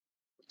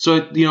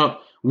 So,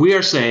 we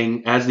are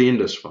saying, as the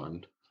Indus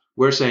Fund,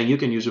 we're saying you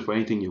can use it for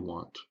anything you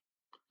want.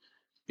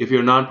 If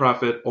you're a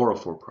nonprofit or a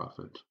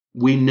for-profit,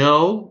 We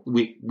know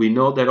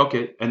that,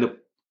 okay, and the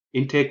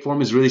intake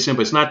form is really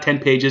simple. It's not 10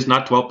 pages,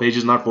 not 12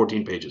 pages, not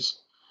 14 pages.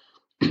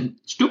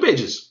 It's 2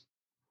 pages.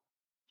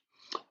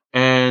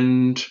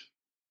 And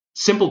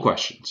simple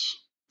questions.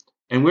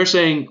 And we're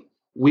saying,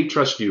 we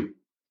trust you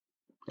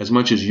as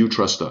much as you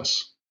trust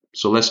us.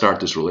 So let's start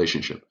this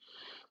relationship.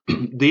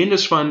 The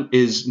Indus Fund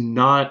is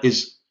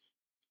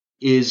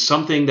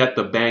something that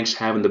the banks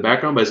have in the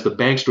background, but it's the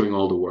banks doing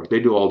all the work.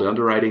 They do all the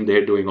underwriting,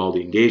 they're doing all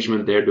the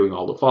engagement, they're doing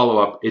all the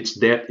follow-up. It's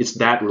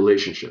that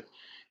relationship.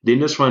 The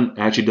Indus Fund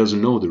actually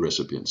doesn't know who the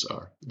recipients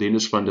are. The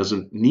Indus Fund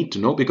doesn't need to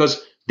know because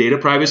data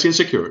privacy and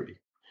security.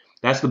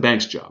 That's the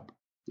bank's job.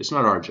 It's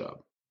not our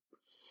job.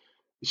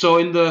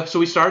 So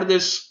we started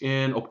this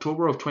in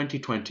October of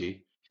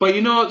 2020. But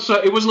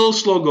so it was a little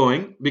slow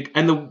going,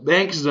 and the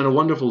bank has done a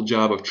wonderful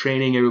job of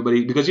training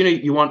everybody because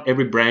you want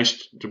every branch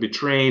to be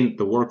trained,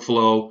 the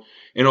workflow.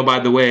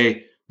 By the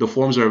way, the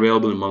forms are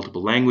available in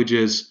multiple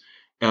languages.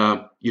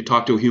 You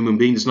talk to a human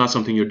being. It's not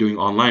something you're doing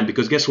online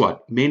because guess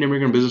what? Maine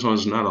immigrant business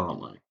owners are not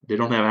online. They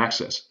don't have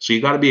access. So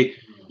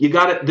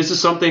this is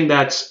something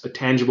that's a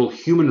tangible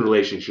human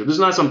relationship. This is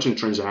not something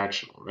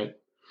transactional, right?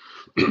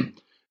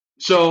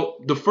 So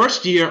the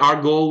first year,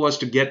 our goal was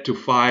to get to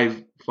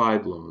five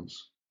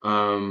loans.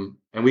 And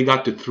we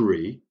got to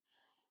 3.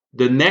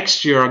 The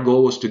next year, our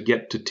goal was to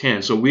get to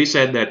 10. So we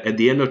said that at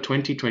the end of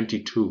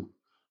 2022,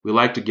 we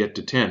like to get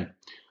to 10.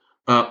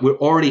 We're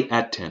already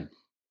at 10.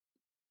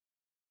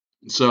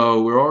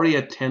 So we're already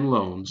at 10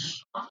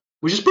 loans,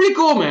 which is pretty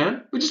cool,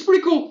 man.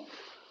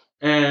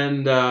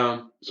 And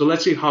so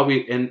let's see how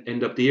we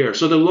end up the year.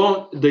 So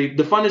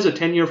the fund is a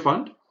 10-year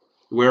fund.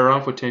 We're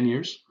around for 10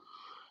 years.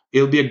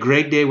 It'll be a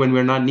great day when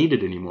we're not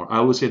needed anymore.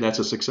 I would say that's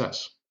a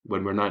success,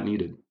 when we're not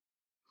needed.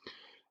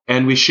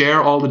 And we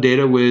share all the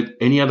data with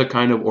any other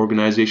kind of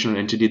organization or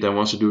entity that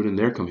wants to do it in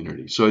their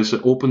community. So it's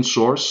an open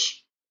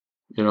source.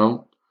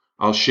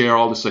 I'll share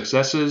all the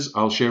successes.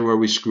 I'll share where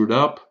we screwed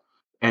up.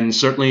 And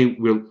certainly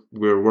we're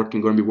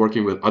going to be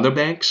working with other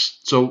banks.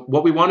 So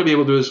what we want to be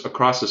able to do is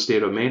across the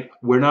state of Maine,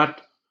 we're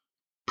not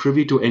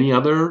privy to any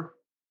other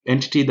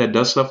entity that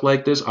does stuff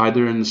like this,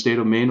 either in the state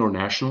of Maine or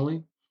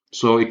nationally.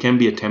 So it can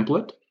be a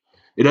template.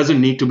 It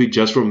doesn't need to be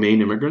just for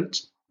Maine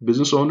immigrants,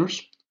 business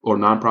owners, or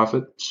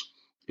nonprofits.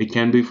 It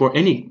can be for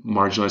any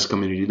marginalized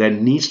community that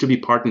needs to be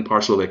part and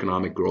parcel of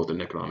economic growth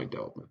and economic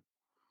development.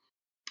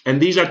 And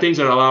these are things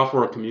that allow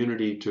for a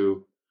community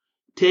to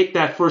take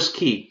that first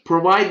key,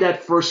 provide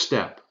that first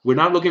step. We're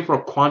not looking for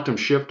a quantum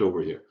shift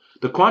over here.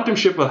 The quantum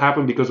shift will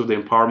happen because of the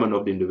empowerment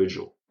of the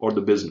individual or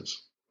the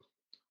business.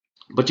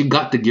 But you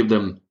got to give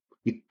them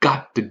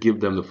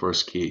the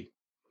first key.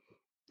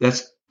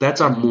 That's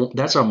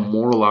our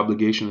moral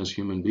obligation as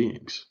human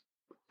beings.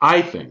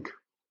 I think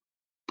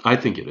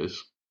it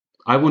is.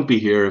 I wouldn't be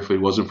here if it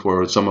wasn't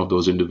for some of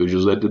those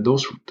individuals that did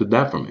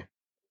that for me.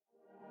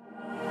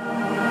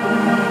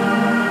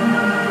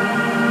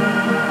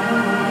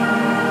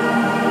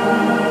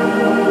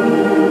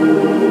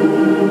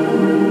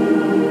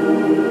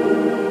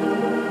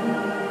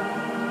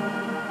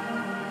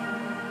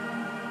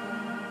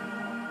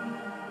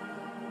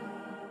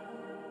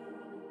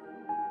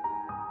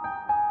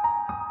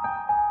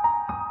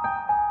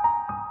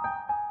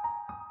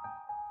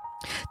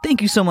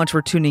 Thank you so much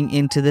for tuning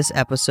into this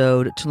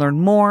episode. To learn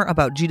more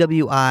about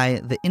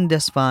GWI, the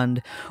Indus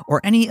Fund,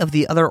 or any of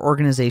the other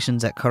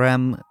organizations that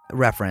Karem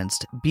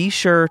referenced, be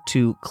sure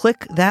to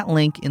click that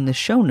link in the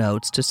show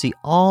notes to see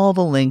all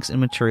the links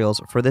and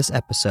materials for this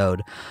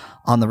episode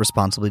on the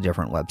Responsibly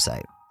Different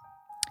website.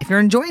 If you're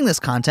enjoying this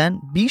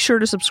content, be sure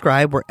to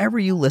subscribe wherever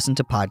you listen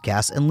to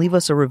podcasts and leave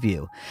us a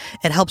review.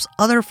 It helps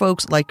other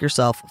folks like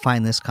yourself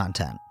find this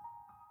content.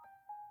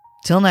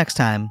 Till next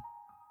time,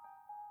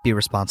 be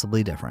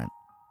responsibly different.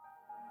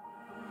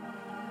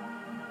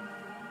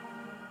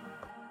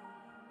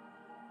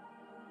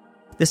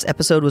 This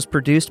episode was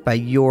produced by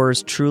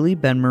yours truly,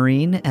 Ben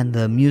Marine, and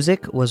the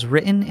music was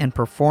written and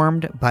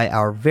performed by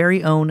our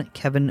very own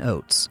Kevin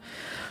Oates.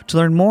 To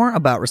learn more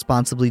about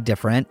Responsibly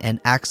Different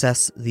and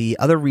access the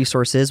other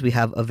resources we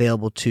have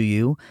available to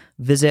you,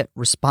 visit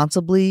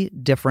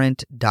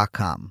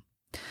responsiblydifferent.com.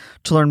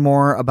 To learn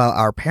more about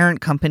our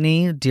parent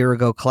company,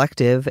 Dirigo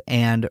Collective,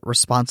 and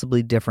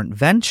Responsibly Different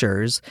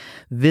Ventures,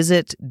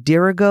 visit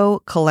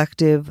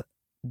dirigocollective.com.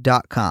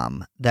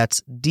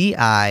 That's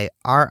DIRIGO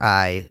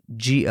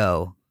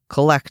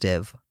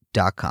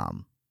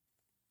collective.com.